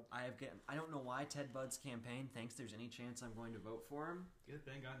Ted Budd. I don't know why Ted Budd's campaign thinks there's any chance I'm going to vote for him. Good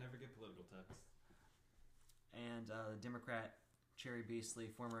thing I never get political texts. And Democrat Cherry Beasley,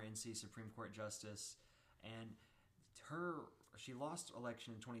 former NC Supreme Court Justice, and she lost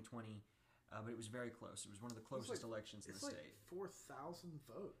election in 2020, but it was very close. It was one of the closest elections in the state. 4,000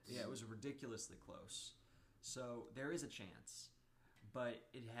 votes. Yeah, it was ridiculously close. So there is a chance. But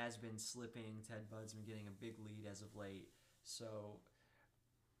it has been slipping. Ted Budd's been getting a big lead as of late. So,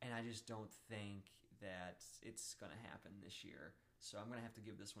 and I just don't think that it's going to happen this year. So I'm going to have to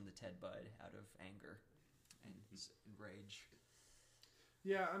give this one to Ted Budd out of anger and rage.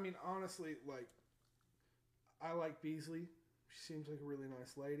 Yeah, I mean, honestly, I like Beasley. She seems like a really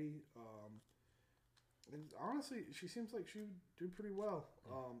nice lady. And honestly, she seems like she would do pretty well.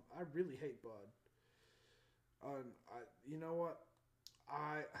 I really hate Budd. You know what?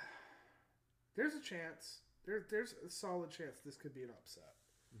 There's a chance. There's a solid chance this could be an upset.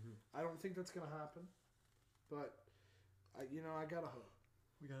 Mm-hmm. I don't think that's going to happen, but I gotta hope.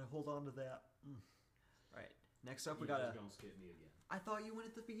 We gotta hold on to that. Right. Next up, we gotta. Don't skip me again. I thought you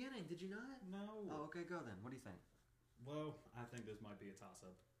went at the beginning. Did you not? No. Oh, okay. Go then. What do you think? Well, I think this might be a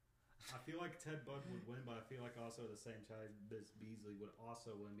toss-up. I feel like Ted Budd would win, but I feel like also at the same time Beasley would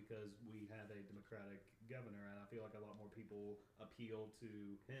also win because we have a Democratic governor, and I feel like a lot more people appeal to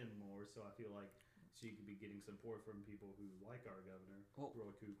him more. So I feel like she could be getting support from people who like our governor,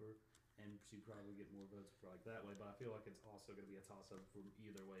 Roy Cooper, and she'd probably get more votes for like that way. But I feel like it's also going to be a toss-up from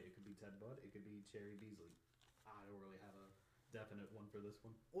either way. It could be Ted Budd, it could be Cherry Beasley. I don't really have a definite one for this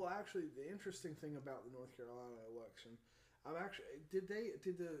one. Well, actually, the interesting thing about the North Carolina election. Did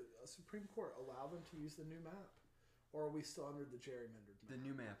the Supreme Court allow them to use the new map, or are we still under the gerrymandered map? The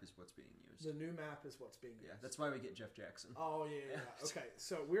new map is what's being used. The new map is what's being used. Yeah, that's why we get Jeff Jackson. Oh yeah. Okay,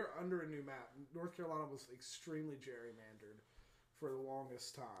 so we're under a new map. North Carolina was extremely gerrymandered for the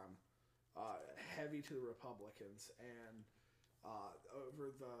longest time, heavy to the Republicans, and over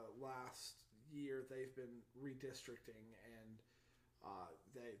the last year they've been redistricting, and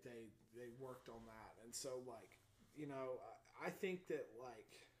they worked on that, and so I think that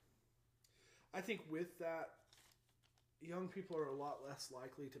with that, young people are a lot less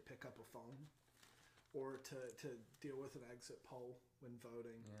likely to pick up a phone or to deal with an exit poll when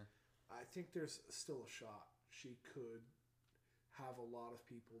voting. Yeah. I think there's still a shot she could have a lot of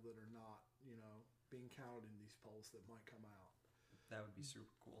people that are not, being counted in these polls that might come out. That would be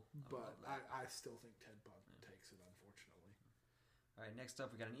super cool. But I still think Ted Budd takes it, unfortunately. All right, next up,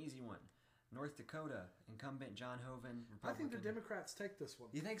 we got an easy one. North Dakota, incumbent John Hoeven, Republican. I think the Democrats take this one.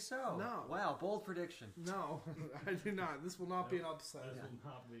 You think so? No. Wow, bold prediction. No, I do not. This will not be an upset. This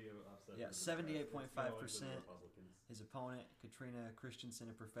will not be an upset. Yeah, 78.5%. His opponent, Katrina Christensen,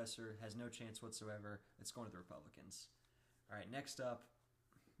 a professor, has no chance whatsoever. It's going to the Republicans. All right, next up,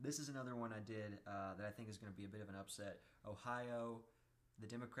 this is another one I did that I think is going to be a bit of an upset. Ohio, the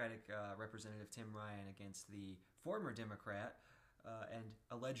Democratic Representative Tim Ryan against the former Democrat and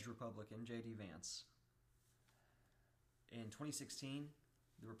alleged Republican J.D. Vance. In 2016,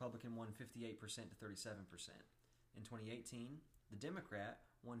 the Republican won 58% to 37%. In 2018, the Democrat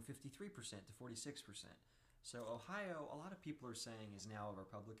won 53% to 46%. So Ohio, a lot of people are saying, is now a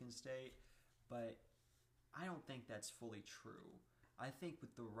Republican state, but I don't think that's fully true. I think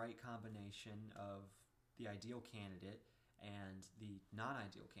with the right combination of the ideal candidate and the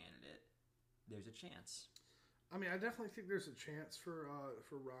non-ideal candidate, there's a chance. I mean, I definitely think there's a chance for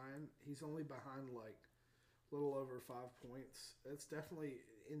Ryan. He's only behind like a little over 5 points. It's definitely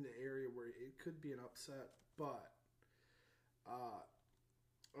in the area where it could be an upset, but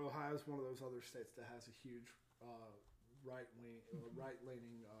Ohio is one of those other states that has a huge right-leaning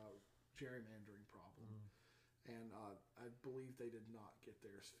gerrymandering problem, and I believe they did not get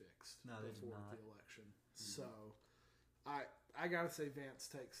theirs fixed before the election. So I gotta say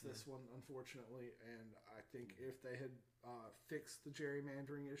Vance takes this one, unfortunately, and I think if they had fixed the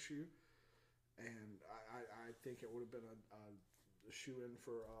gerrymandering issue, and I think it would have been a shoe-in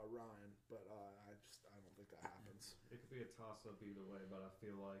for Ryan, but I don't think that happens. It could be a toss-up either way, but I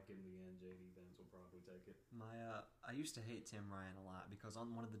feel like in the end, J.D. Vance will probably take it. I used to hate Tim Ryan a lot because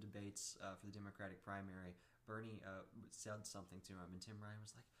on one of the debates for the Democratic primary, Bernie said something to him, and Tim Ryan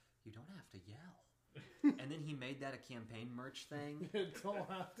was like, "You don't have to yell." And then he made that a campaign merch thing. Don't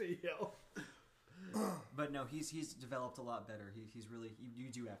have to yell. But no, he's developed a lot better. He's really you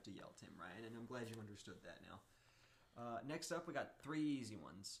do have to yell, Tim Ryan, and I'm glad you understood that now. Next up, we got 3 easy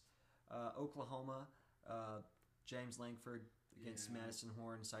ones. Oklahoma, James Langford against Madison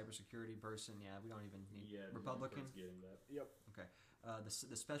Horn, cybersecurity person. Yeah, we don't even need Republican. Getting that. Yep. Okay.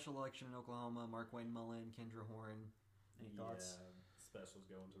 The special election in Oklahoma, Mark Wayne Mullen, Kendra Horn. Any thoughts? Yeah, special's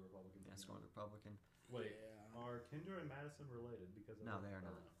going to Republican. Yeah, it's going to Republican. Wait, are Kendra and Madison related? Because No, they are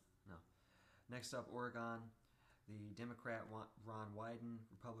not. No. Next up, Oregon, the Democrat Ron Wyden,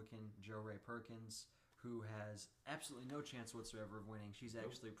 Republican Joe Ray Perkins, who has absolutely no chance whatsoever of winning. She's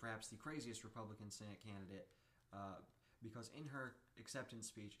actually perhaps the craziest Republican Senate candidate because in her acceptance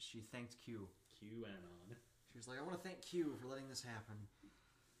speech, she thanked Q. QAnon. She was like, "I want to thank Q for letting this happen."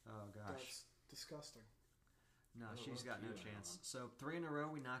 Oh, gosh. That's disgusting. No, she's got no chance. So 3 in a row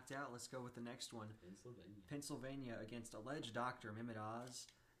we knocked out. Let's go with the next one. Pennsylvania against alleged Dr. Mehmet Oz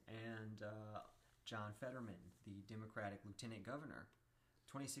and John Fetterman, the Democratic Lieutenant Governor.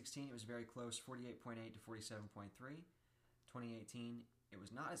 2016, it was very close, 48.8 to 47.3. 2018, it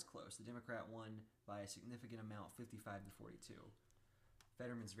was not as close. The Democrat won by a significant amount, 55 to 42.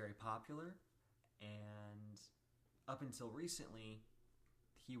 Fetterman's very popular, and up until recently,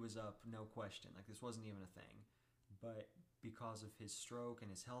 he was up, no question. Like, this wasn't even a thing. But because of his stroke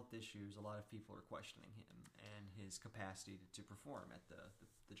and his health issues, a lot of people are questioning him and his capacity to perform at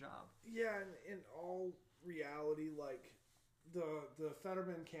the job. Yeah, and in all reality, like the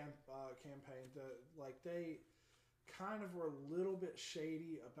Fetterman campaign, they kind of were a little bit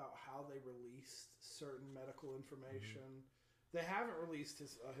shady about how they released certain medical information. Mm-hmm. They haven't released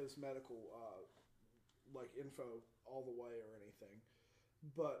his medical info all the way or anything,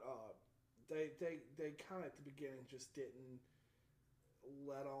 but they kind of at the beginning just didn't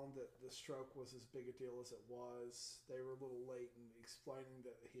let on that the stroke was as big a deal as it was. They were a little late in explaining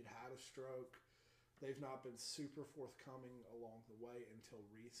that he'd had a stroke. They've not been super forthcoming along the way until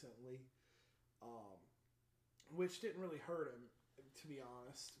recently, which didn't really hurt him, to be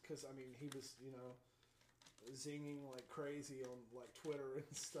honest, because, I mean, he was, zinging like crazy on, like, Twitter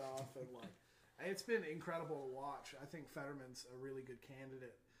and stuff, and, like, it's been incredible to watch. I think Fetterman's a really good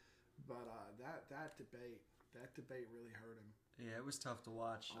candidate, but that debate really hurt him. Yeah, it was tough to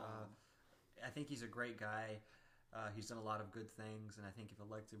watch. I think he's a great guy. He's done a lot of good things, and I think if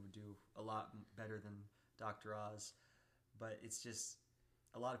elected would do a lot better than Dr. Oz. But it's just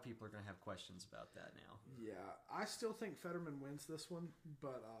a lot of people are going to have questions about that now. Yeah, I still think Fetterman wins this one,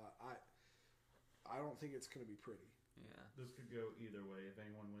 but I don't think it's going to be pretty. Yeah, this could go either way. If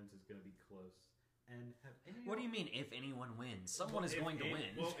anyone wins, it's going to be close. And what do you mean? If anyone wins, someone is going to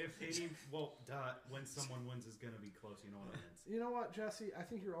win. When someone wins, is going to be close. You know what I mean? You know what, Jesse? I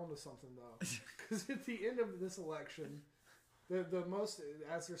think you're onto something though, because at the end of this election, the most,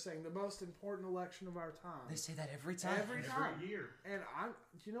 as they're saying, the most important election of our time. They say that every time. Every year. And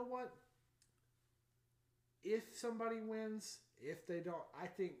you know what? If somebody wins, if they don't, I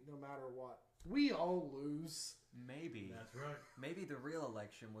think no matter what, we all lose. Maybe. That's right. Maybe the real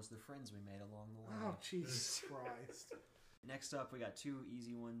election was the friends we made along the way. Oh, Jesus Christ. Next up, we got 2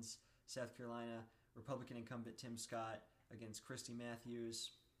 easy ones. South Carolina, Republican incumbent Tim Scott against Christy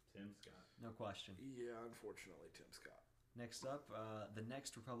Matthews. Tim Scott. No question. Yeah, unfortunately, Tim Scott. Next up, the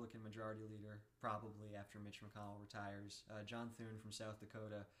next Republican majority leader, probably after Mitch McConnell retires, John Thune from South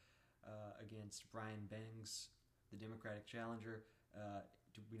Dakota against Brian Bangs, the Democratic challenger.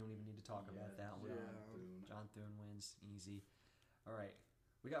 we don't even need to talk about that one. John Thune wins, easy. All right,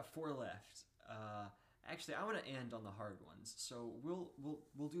 we got 4 left. Actually, I want to end on the hard ones, so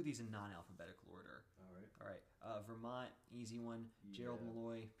we'll do these in non-alphabetical order. All right. Vermont, easy one. Yeah. Gerald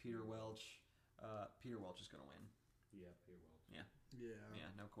Malloy, Peter Welch. Peter Welch is going to win. Yeah, Peter Welch. Yeah,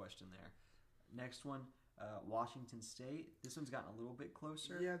 no question there. Next one, Washington State. This one's gotten a little bit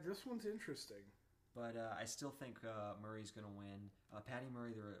closer. Yeah, this one's interesting. But I still think Murray's going to win. Patty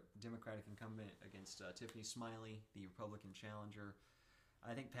Murray, the Democratic incumbent, against Tiffany Smiley, the Republican challenger.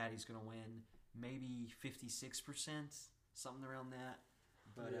 I think Patty's going to win. Maybe 56%, something around that.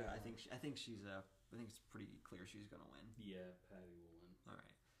 But I think she's I think it's pretty clear she's going to win. Yeah, Patty will win. All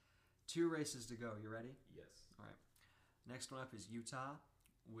right. 2 races to go. You ready? Yes. All right. Next one up is Utah,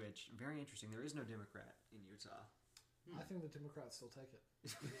 which, very interesting. There is no Democrat in Utah. I think the Democrats still take it.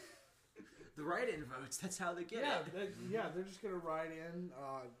 The write-in votes, that's how they get it. They're just going to write in,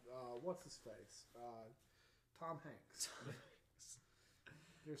 what's his face? Tom Hanks.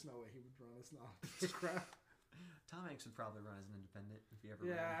 There's no way he would run as not a Democrat. Tom Hanks would probably run as an independent if he ever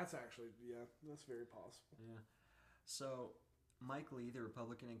ran. that's very possible. Yeah. So, Mike Lee, the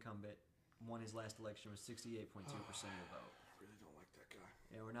Republican incumbent, won his last election with 68.2% of the vote. I really don't like that guy.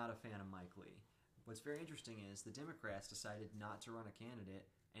 Yeah, we're not a fan of Mike Lee. What's very interesting is the Democrats decided not to run a candidate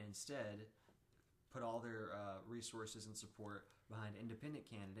and instead put all their resources and support behind independent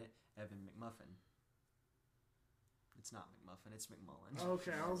candidate Evan McMuffin. It's not McMuffin, it's McMullen.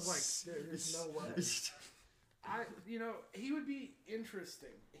 Okay, I was like, there's no way. He would be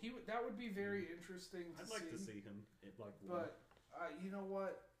interesting. That would be very interesting to see. I'd like to see him. But you know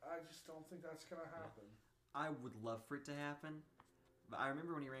what? I just don't think that's going to happen. I would love for it to happen. But I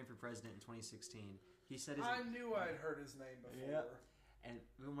remember when he ran for president in 2016, he said I knew I'd heard his name before. Yeah. And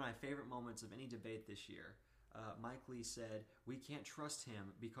one of my favorite moments of any debate this year, Mike Lee said, "We can't trust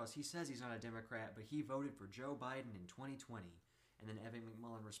him because he says he's not a Democrat, but he voted for Joe Biden in 2020. And then Evan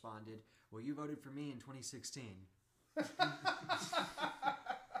McMullen responded, "Well, you voted for me in 2016."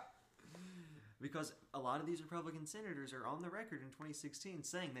 Because a lot of these Republican senators are on the record in 2016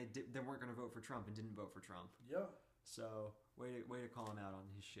 saying they weren't going to vote for Trump and didn't vote for Trump. Yeah. So way to call him out on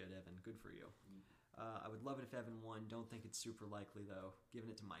his shit, Evan. Good for you. I would love it if Evan won. Don't think it's super likely, though.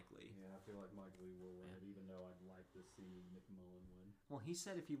 Giving it to Mike Lee. Yeah, I feel like Mike Lee will win it, even though I'd like to see McMullen win. Well, he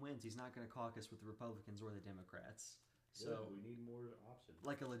said if he wins, he's not going to caucus with the Republicans or the Democrats. So we need more options.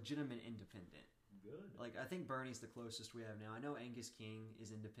 Like a legitimate independent. Good. Like, I think Bernie's the closest we have now. I know Angus King is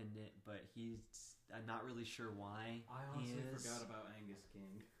independent, but I'm not really sure why. I honestly forgot about Angus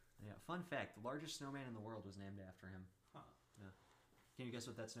King. Yeah. Fun fact: the largest snowman in the world was named after him. Huh. Yeah. Can you guess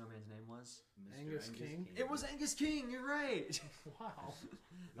what that snowman's name was? Angus King? It was Angus King. You're right. Wow.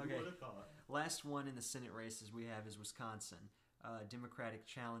 Okay. Who would have thought? Last one in the Senate races we have is Wisconsin. Democratic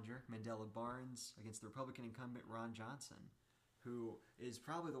challenger Mandela Barnes against the Republican incumbent Ron Johnson, who is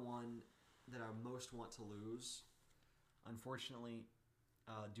probably the one that I most want to lose. Unfortunately,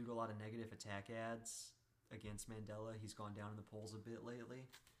 due to a lot of negative attack ads against Mandela, he's gone down in the polls a bit lately.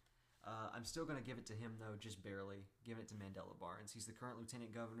 I'm still going to give it to him, though, just barely. Giving it to Mandela Barnes. He's the current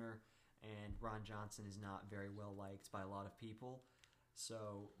lieutenant governor, and Ron Johnson is not very well liked by a lot of people.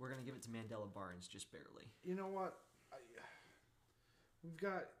 So we're going to give it to Mandela Barnes just barely. You know what? We've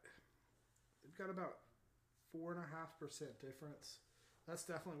got about 4.5% difference. That's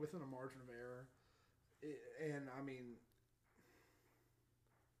definitely within a margin of error. And I mean,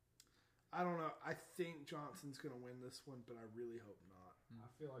 I don't know. I think Johnson's going to win this one, but I really hope not. I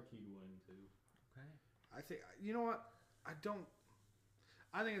feel like he'd win too. Okay. I think, you know what?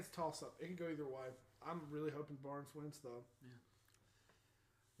 I think it's a toss up. It can go either way. I'm really hoping Barnes wins, though. Yeah.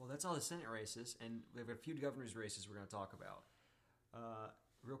 Well, that's all the Senate races, and we have a few governor's races we're going to talk about.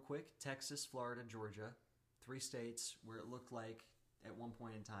 Real quick, Texas, Florida, Georgia, 3 states where it looked like at one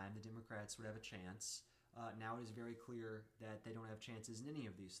point in time the Democrats would have a chance. Now it is very clear that they don't have chances in any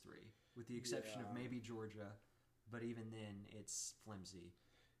of these 3, with the exception of maybe Georgia, but even then it's flimsy.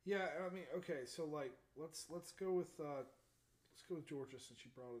 Yeah, I mean, okay, so like let's go with Georgia since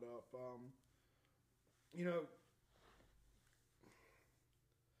you brought it up.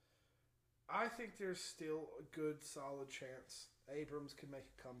 I think there's still a good, solid chance Abrams can make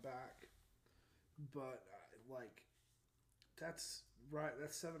a comeback, but that's right.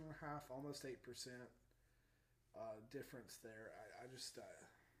 That's 7.5, almost 8% difference there.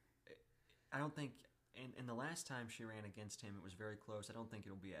 I don't think. And the last time she ran against him, it was very close. I don't think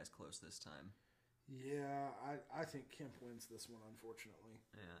it'll be as close this time. Yeah, I think Kemp wins this one, unfortunately.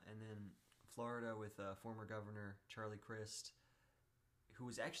 Yeah, and then Florida with former governor Charlie Crist, who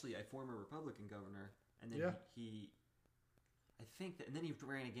was actually a former Republican governor, and then he I think that, and then he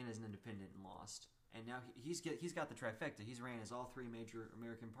ran again as an independent and lost. And now he's got the trifecta. He's ran as all three major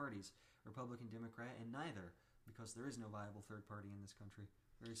American parties, Republican, Democrat, and neither, because there is no viable third party in this country.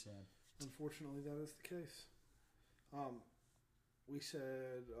 Very sad. Unfortunately, that is the case. We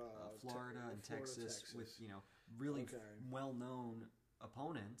said Florida and Texas with really well-known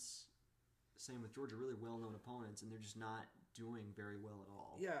opponents. Same with Georgia, really well-known opponents, and they're just not doing very well at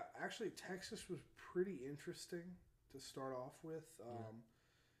all. Yeah, actually, Texas was pretty interesting to start off with.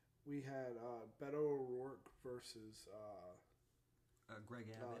 We had Beto O'Rourke versus Greg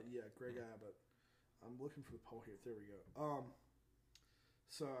Abbott. Greg Abbott. I'm looking for the poll here. There we go.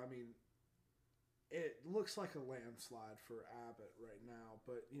 So, I mean, it looks like a landslide for Abbott right now.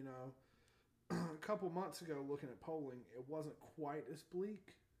 But, a couple months ago, looking at polling, it wasn't quite as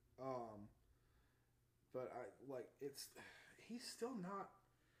bleak. But he's still not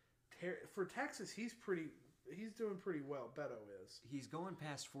for Texas. He's doing pretty well. Beto is. He's going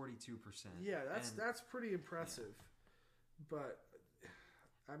past 42%. Yeah, that's pretty impressive. Yeah. But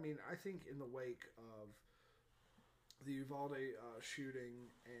I mean, I think in the wake of the Uvalde shooting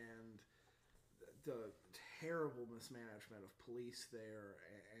and the terrible mismanagement of police there,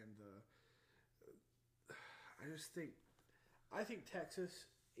 and I think Texas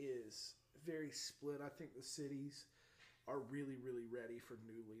is very split. I think the cities are really, really ready for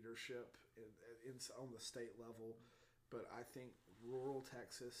new leadership on the state level. But I think rural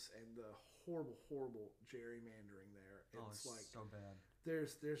Texas and the horrible, horrible gerrymandering there, it's like so bad.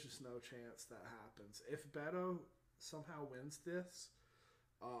 There's just no chance that happens. If Beto somehow wins this,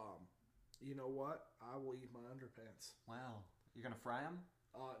 you know what? I will eat my underpants. Wow. You're going to fry them?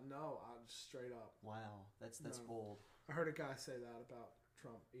 No, I'm just straight up. Wow. That's bold. I heard a guy say that about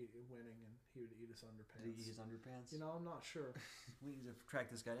Trump winning, and he would eat his underpants. Did he eat his underpants? I'm not sure. We need to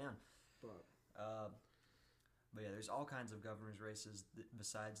track this guy down. But yeah, there's all kinds of governor's races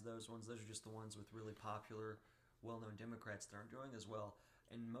besides those ones. Those are just the ones with really popular, well-known Democrats that aren't doing as well.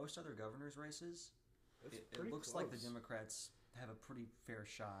 In most other governor's races, it looks like the Democrats have a pretty fair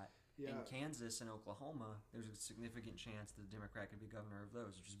shot. Yeah. In Kansas and Oklahoma, there's a significant chance that the Democrat could be governor of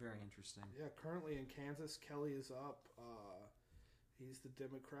those, which is very interesting. Yeah, currently in Kansas, Kelly is up. He's the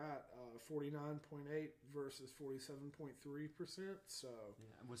Democrat, 49.8 versus 47.3%. So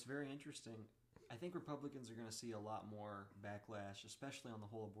yeah, what's very interesting, I think Republicans are going to see a lot more backlash, especially on the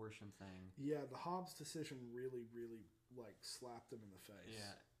whole abortion thing. Yeah, the Hobbs decision really, really slapped them in the face.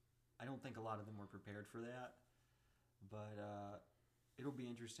 Yeah, I don't think a lot of them were prepared for that, but it'll be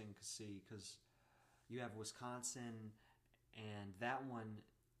interesting to see because you have Wisconsin, and that one's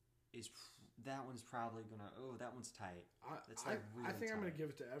probably gonna. Oh, that one's tight. I think I'm gonna give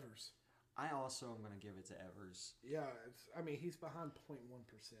it to Evers. I also am gonna give it to Evers. Yeah, he's behind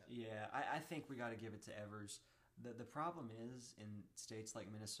 0.1%. Yeah, I think we got to give it to Evers. The problem is in states like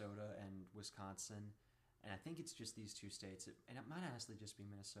Minnesota and Wisconsin, and I think it's just these two states, and it might honestly just be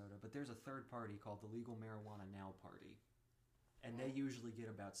Minnesota. But there's a third party called the Legal Marijuana Now Party, and they usually get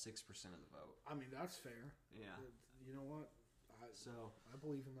about 6% of the vote. I mean, that's fair. Yeah. You know what? I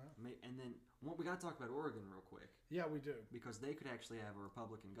believe in that. And then we got to talk about Oregon real quick. Yeah, we do. Because they could actually have a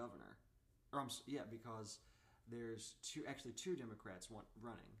Republican governor. Because there's two Democrats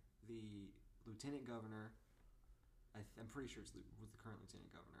running. The lieutenant governor, I'm pretty sure it's the current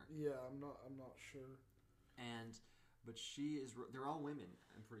lieutenant governor. Yeah, I'm not sure. But they're all women,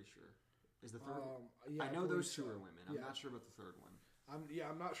 I'm pretty sure. Is the third one? Yeah, I know those two are women. I'm not sure about the third one. I'm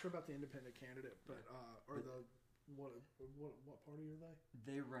not sure about the independent candidate, but what party are they?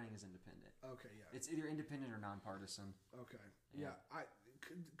 They're running as independent. Okay, yeah. It's either independent or nonpartisan. Okay. Yeah.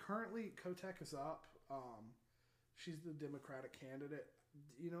 Currently Kotek is up. She's the Democratic candidate.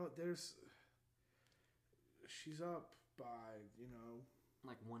 She's up by,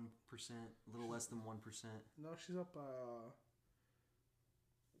 like 1%, a little less than 1%. No, she's up by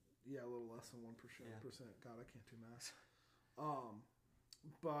a little less than 1%. Yeah. God, I can't do math.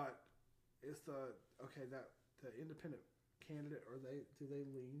 But is the independent candidate, do they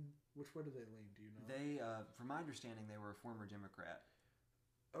lean? Which way do they lean? Do you know? They, from my understanding, they were a former Democrat.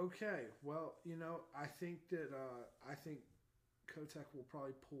 Okay, well, I think Kotek will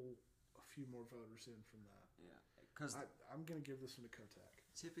probably pull a few more voters in from that. Yeah, because I'm going to give this one to Kotek.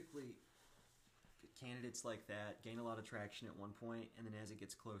 Typically, candidates like that gain a lot of traction at one point, and then as it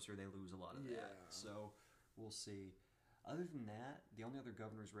gets closer, they lose a lot of that. So we'll see. Other than that, the only other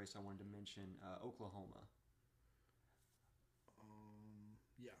governor's race I wanted to mention, Oklahoma.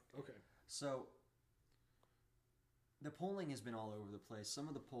 Yeah, okay. So the polling has been all over the place. Some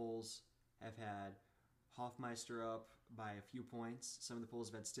of the polls have had Hoffmeister up by a few points. Some of the polls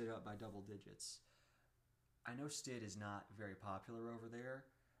have had Stitt up by double digits. I know Stitt is not very popular over there,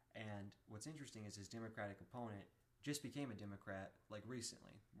 and what's interesting is his Democratic opponent just became a Democrat like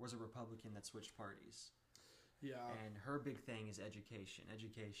recently. Was a Republican that switched parties. Yeah. And her big thing is education.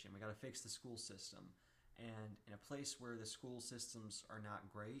 Education. We got to fix the school system. And in a place where the school systems are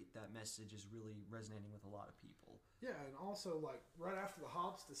not great, that message is really resonating with a lot of people. Yeah, and also, like, right after the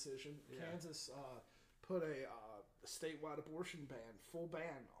Hobbs decision, Kansas put a statewide abortion ban, full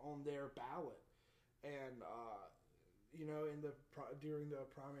ban, on their ballot. And, during the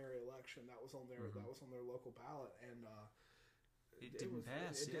primary election, that was on their local ballot. And it didn't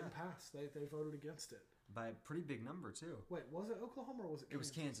pass. It didn't pass. They voted against it. By a pretty big number, too. Wait, was it Oklahoma or was it Kansas? It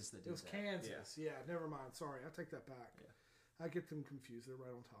was Kansas that did that. It was Kansas. Yeah, never mind. Sorry, I take that back. Yeah. I get them confused. They're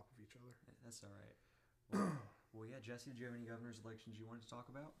right on top of each other. That's all right. Well, yeah, Jesse, do you have any governor's elections you wanted to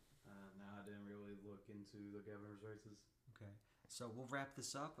talk about? No, I didn't really look into the governor's races. Okay. So we'll wrap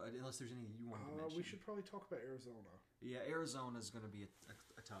this up, unless there's anything you wanted to mention. We should probably talk about Arizona. Yeah, Arizona's going to be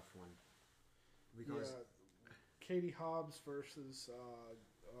a tough one. Because Katie Hobbs versus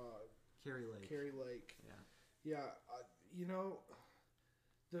Carrie Lake. Carrie Lake. Yeah.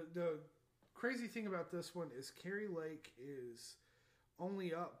 The crazy thing about this one is Carrie Lake is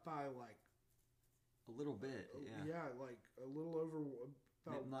only up by like a little bit. Yeah. Yeah, like a little over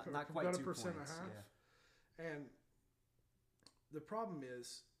about not quite about 2 1.5%. Yeah. And the problem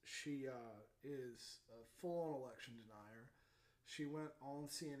is she is a full-on election denier. She went on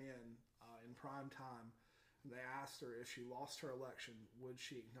CNN in prime time, and they asked her if she lost her election, would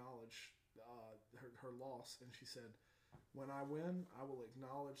she acknowledge her loss? And she said, "When I win, I will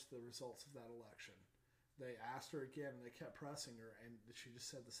acknowledge the results of that election." They asked her again, and they kept pressing her, and she just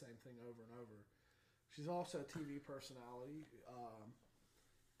said the same thing over and over. She's also a TV personality,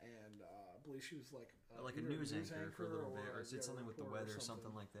 and I believe she was like a news anchor for a little bit, or did something with the weather or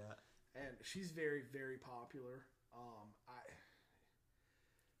something like that. And she's very, very popular.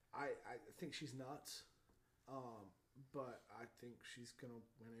 I think she's nuts, but I think she's going to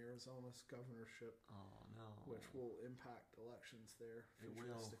win Arizona's governorship. Oh, no. Which will impact elections there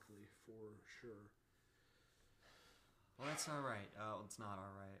futuristically for sure. Well, that's all right. It's not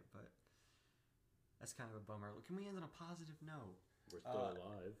all right, but that's kind of a bummer. Can we end on a positive note?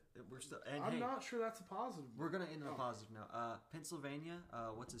 We're still alive. I'm not sure that's a positive note. We're going to end on a positive note. Pennsylvania,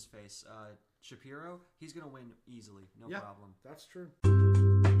 what's his face? Shapiro, he's going to win easily. No problem. That's true.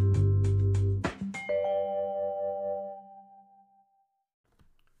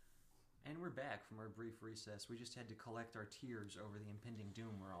 And we're back from our brief recess. We just had to collect our tears over the impending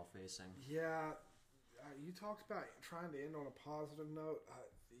doom we're all facing. Yeah. You talked about trying to end on a positive note.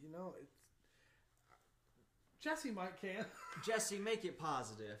 It's... Jesse might can. Jesse, make it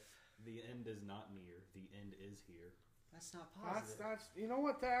positive. The end is not near. The end is here. That's not positive. That's you know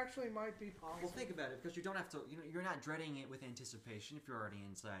what? That actually might be positive. Well, think about it, because you don't have to. You're not dreading it with anticipation if you're already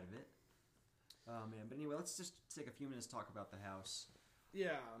inside of it. Oh man! But anyway, let's just take a few minutes to talk about the House.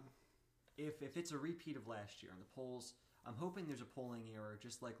 Yeah. If it's a repeat of last year in the polls, I'm hoping there's a polling error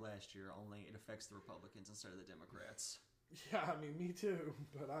just like last year, only it affects the Republicans instead of the Democrats. Yeah, I mean, me too,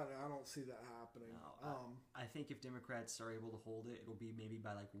 but I don't see that happening. No, I think if Democrats are able to hold it, it'll be maybe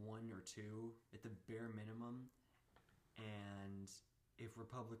by like 1 or 2 at the bare minimum. And if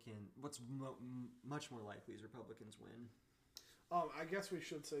what's much more likely is Republicans win. I guess we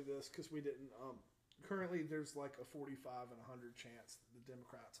should say this because we didn't. Currently, there's like a 45 and 100 chance that the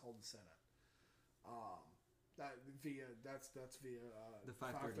Democrats hold the Senate. That's via the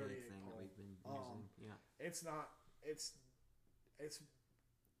 538 thing poll. that we've been using. Yeah, it's not. It's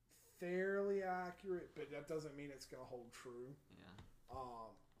fairly accurate, but that doesn't mean it's going to hold true. Yeah.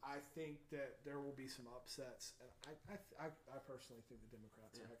 I think that there will be some upsets, and I personally think the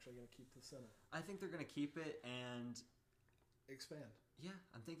Democrats are actually going to keep the Senate. I think they're going to keep it and expand. Yeah,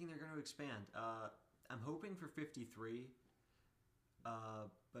 I'm thinking they're going to expand. I'm hoping for 53,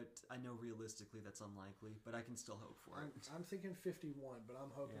 but I know realistically that's unlikely, but I can still hope for it. I'm thinking 51, but I'm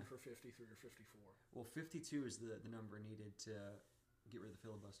hoping for 53 or 54. Well, 52 is the number needed to get rid of the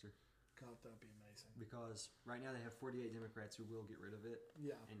filibuster. God, that'd be amazing. Because right now they have 48 Democrats who will get rid of it.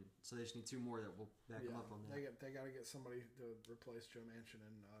 Yeah. And so they just need 2 more that will back them up on that. They got to get somebody to replace Joe Manchin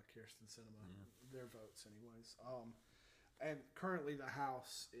and Kirsten Sinema. Yeah. Their votes, anyways. And currently the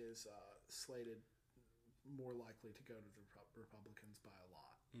House is slated more likely to go to the Republicans by a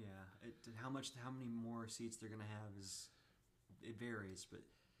lot. Yeah. How many more seats they're going to have it varies, but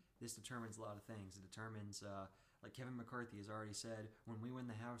this determines a lot of things. It determines, like Kevin McCarthy has already said, when we win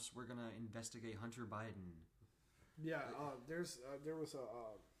the House, we're going to investigate Hunter Biden. Yeah, there was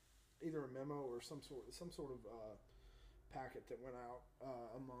either a memo or some sort of packet that went out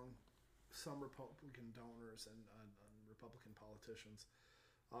among some Republican donors and Republican politicians.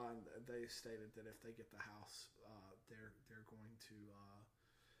 They stated that if they get the House, they're going to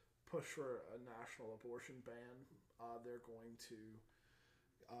push for a national abortion ban. They're going to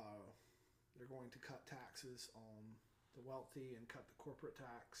cut taxes on the wealthy and cut the corporate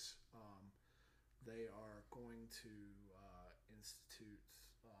tax. They are going to institute.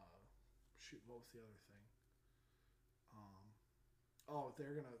 What was the other thing?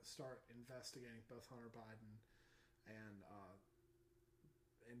 They're going to start investigating both Hunter Biden and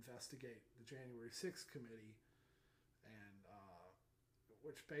investigate the January 6th committee, and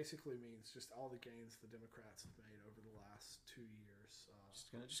which basically means just all the gains the Democrats have made over the last 2 years.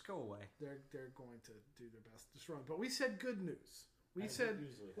 Just gonna go away. They're going to do their best to destroy them. But we said good news. We said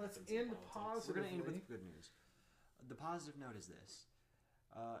let's end positively. We're gonna end with good news. The positive note is this: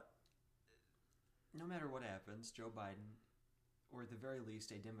 no matter what happens, Joe Biden, or at the very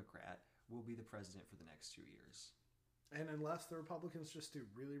least a Democrat, will be the president for the next 2 years. And unless the Republicans just do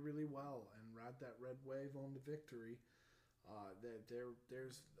really, really well and ride that red wave on to victory,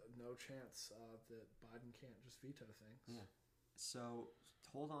 there's no chance that Biden can't just veto things. Yeah. So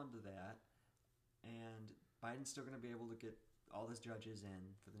hold on to that, and Biden's still going to be able to get all his judges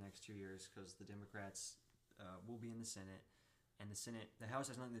in for the next 2 years because the Democrats will be in the Senate, and the House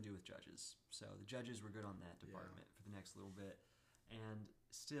has nothing to do with judges. So the judges were good on that department for the next little bit, and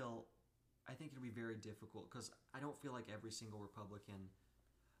still, I think it'll be very difficult because I don't feel like every single Republican.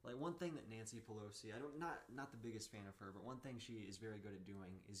 Like one thing that Nancy Pelosi, not the biggest fan of her, but one thing she is very good at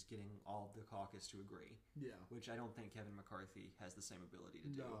doing is getting all of the caucus to agree. Yeah. Which I don't think Kevin McCarthy has the same ability to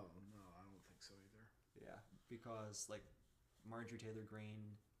do. No, I don't think so either. Yeah, because like Marjorie Taylor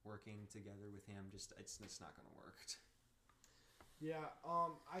Greene working together with him, it's not going to work. Yeah,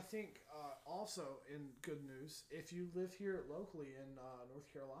 I think also in good news, if you live here locally in North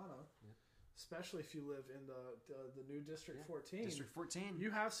Carolina. Yeah. Especially if you live in the new District 14. District 14. You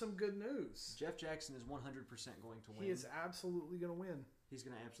have some good news. Jeff Jackson is 100% going to win. He is absolutely going to win. He's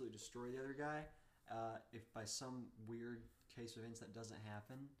going to absolutely destroy the other guy. If by some weird case of events that doesn't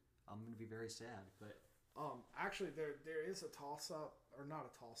happen, I'm going to be very sad. But actually, there is a toss-up, or not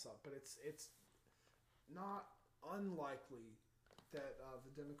a toss-up, but it's not unlikely that the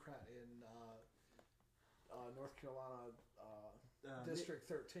Democrat in North Carolina... District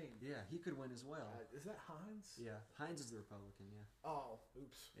 13. Yeah, he could win as well. Is that Hines? Yeah, Hines is the Republican. Yeah. Oh,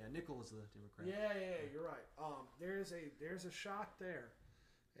 oops. Yeah, Nickel is the Democrat. Yeah, you're right. There's a shot there.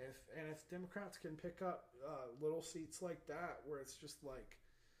 If Democrats can pick up little seats like that, where it's just like,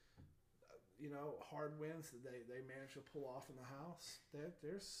 hard wins that they manage to pull off in the House,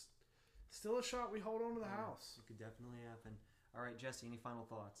 there's still a shot we hold on to the House. It could definitely happen. All right, Jesse, any final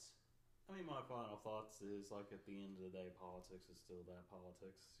thoughts? I mean, my final thoughts is, like, at the end of the day, politics is still that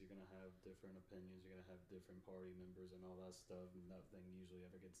politics. You're going to have different opinions. You're going to have different party members and all that stuff. Nothing usually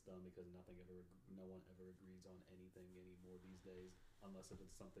ever gets done because no one ever agrees on anything anymore these days, unless if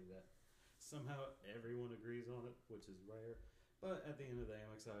it's something that somehow everyone agrees on it, which is rare. But at the end of the day,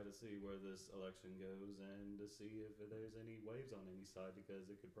 I'm excited to see where this election goes and to see if there's any waves on any side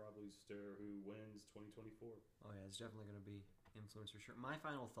because it could probably stir who wins 2024. Oh, yeah, it's definitely going to be influence for sure. My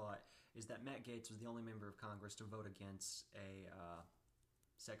final thought is that Matt Gaetz was the only member of Congress to vote against a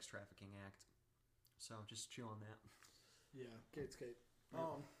sex trafficking act. So just chew on that. Yeah, Gaetz.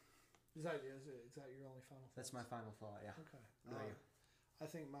 Is that your only final thought? That's my final thought, yeah. Okay. I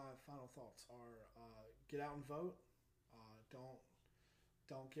think my final thoughts are get out and vote.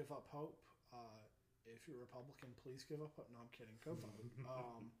 Don't give up hope. If you're a Republican, please give up hope. No, I'm kidding. Go vote.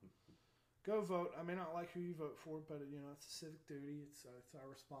 Go vote. I may not like who you vote for, but it's a civic duty. It's our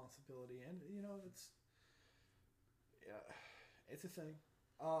responsibility, and it's a thing.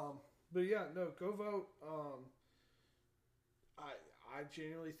 But yeah, no, go vote. I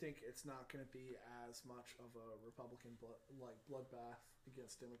genuinely think it's not going to be as much of a Republican bloodbath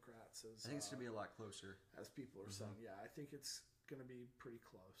against Democrats as I think it's going to be a lot closer, as people are saying. Yeah, I think it's going to be pretty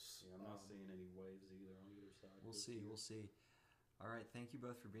close. Yeah, I'm not seeing any waves either on either side. We'll see. All right, thank you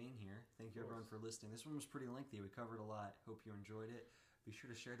both for being here. Thank you everyone for listening. This one was pretty lengthy. We covered a lot. Hope you enjoyed it. Be sure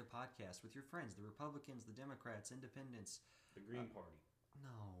to share the podcast with your friends, the Republicans, the Democrats, Independents. The Green Party.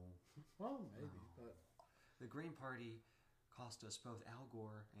 No. Well, maybe, but... The Green Party cost us both Al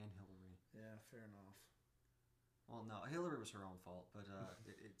Gore and Hillary. Yeah, fair enough. Well, no, Hillary was her own fault, but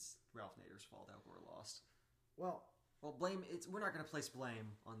it's Ralph Nader's fault Al Gore lost. Well, blame. We're not going to place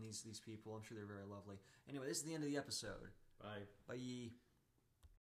blame on these people. I'm sure they're very lovely. Anyway, this is the end of the episode. Bye. Bye.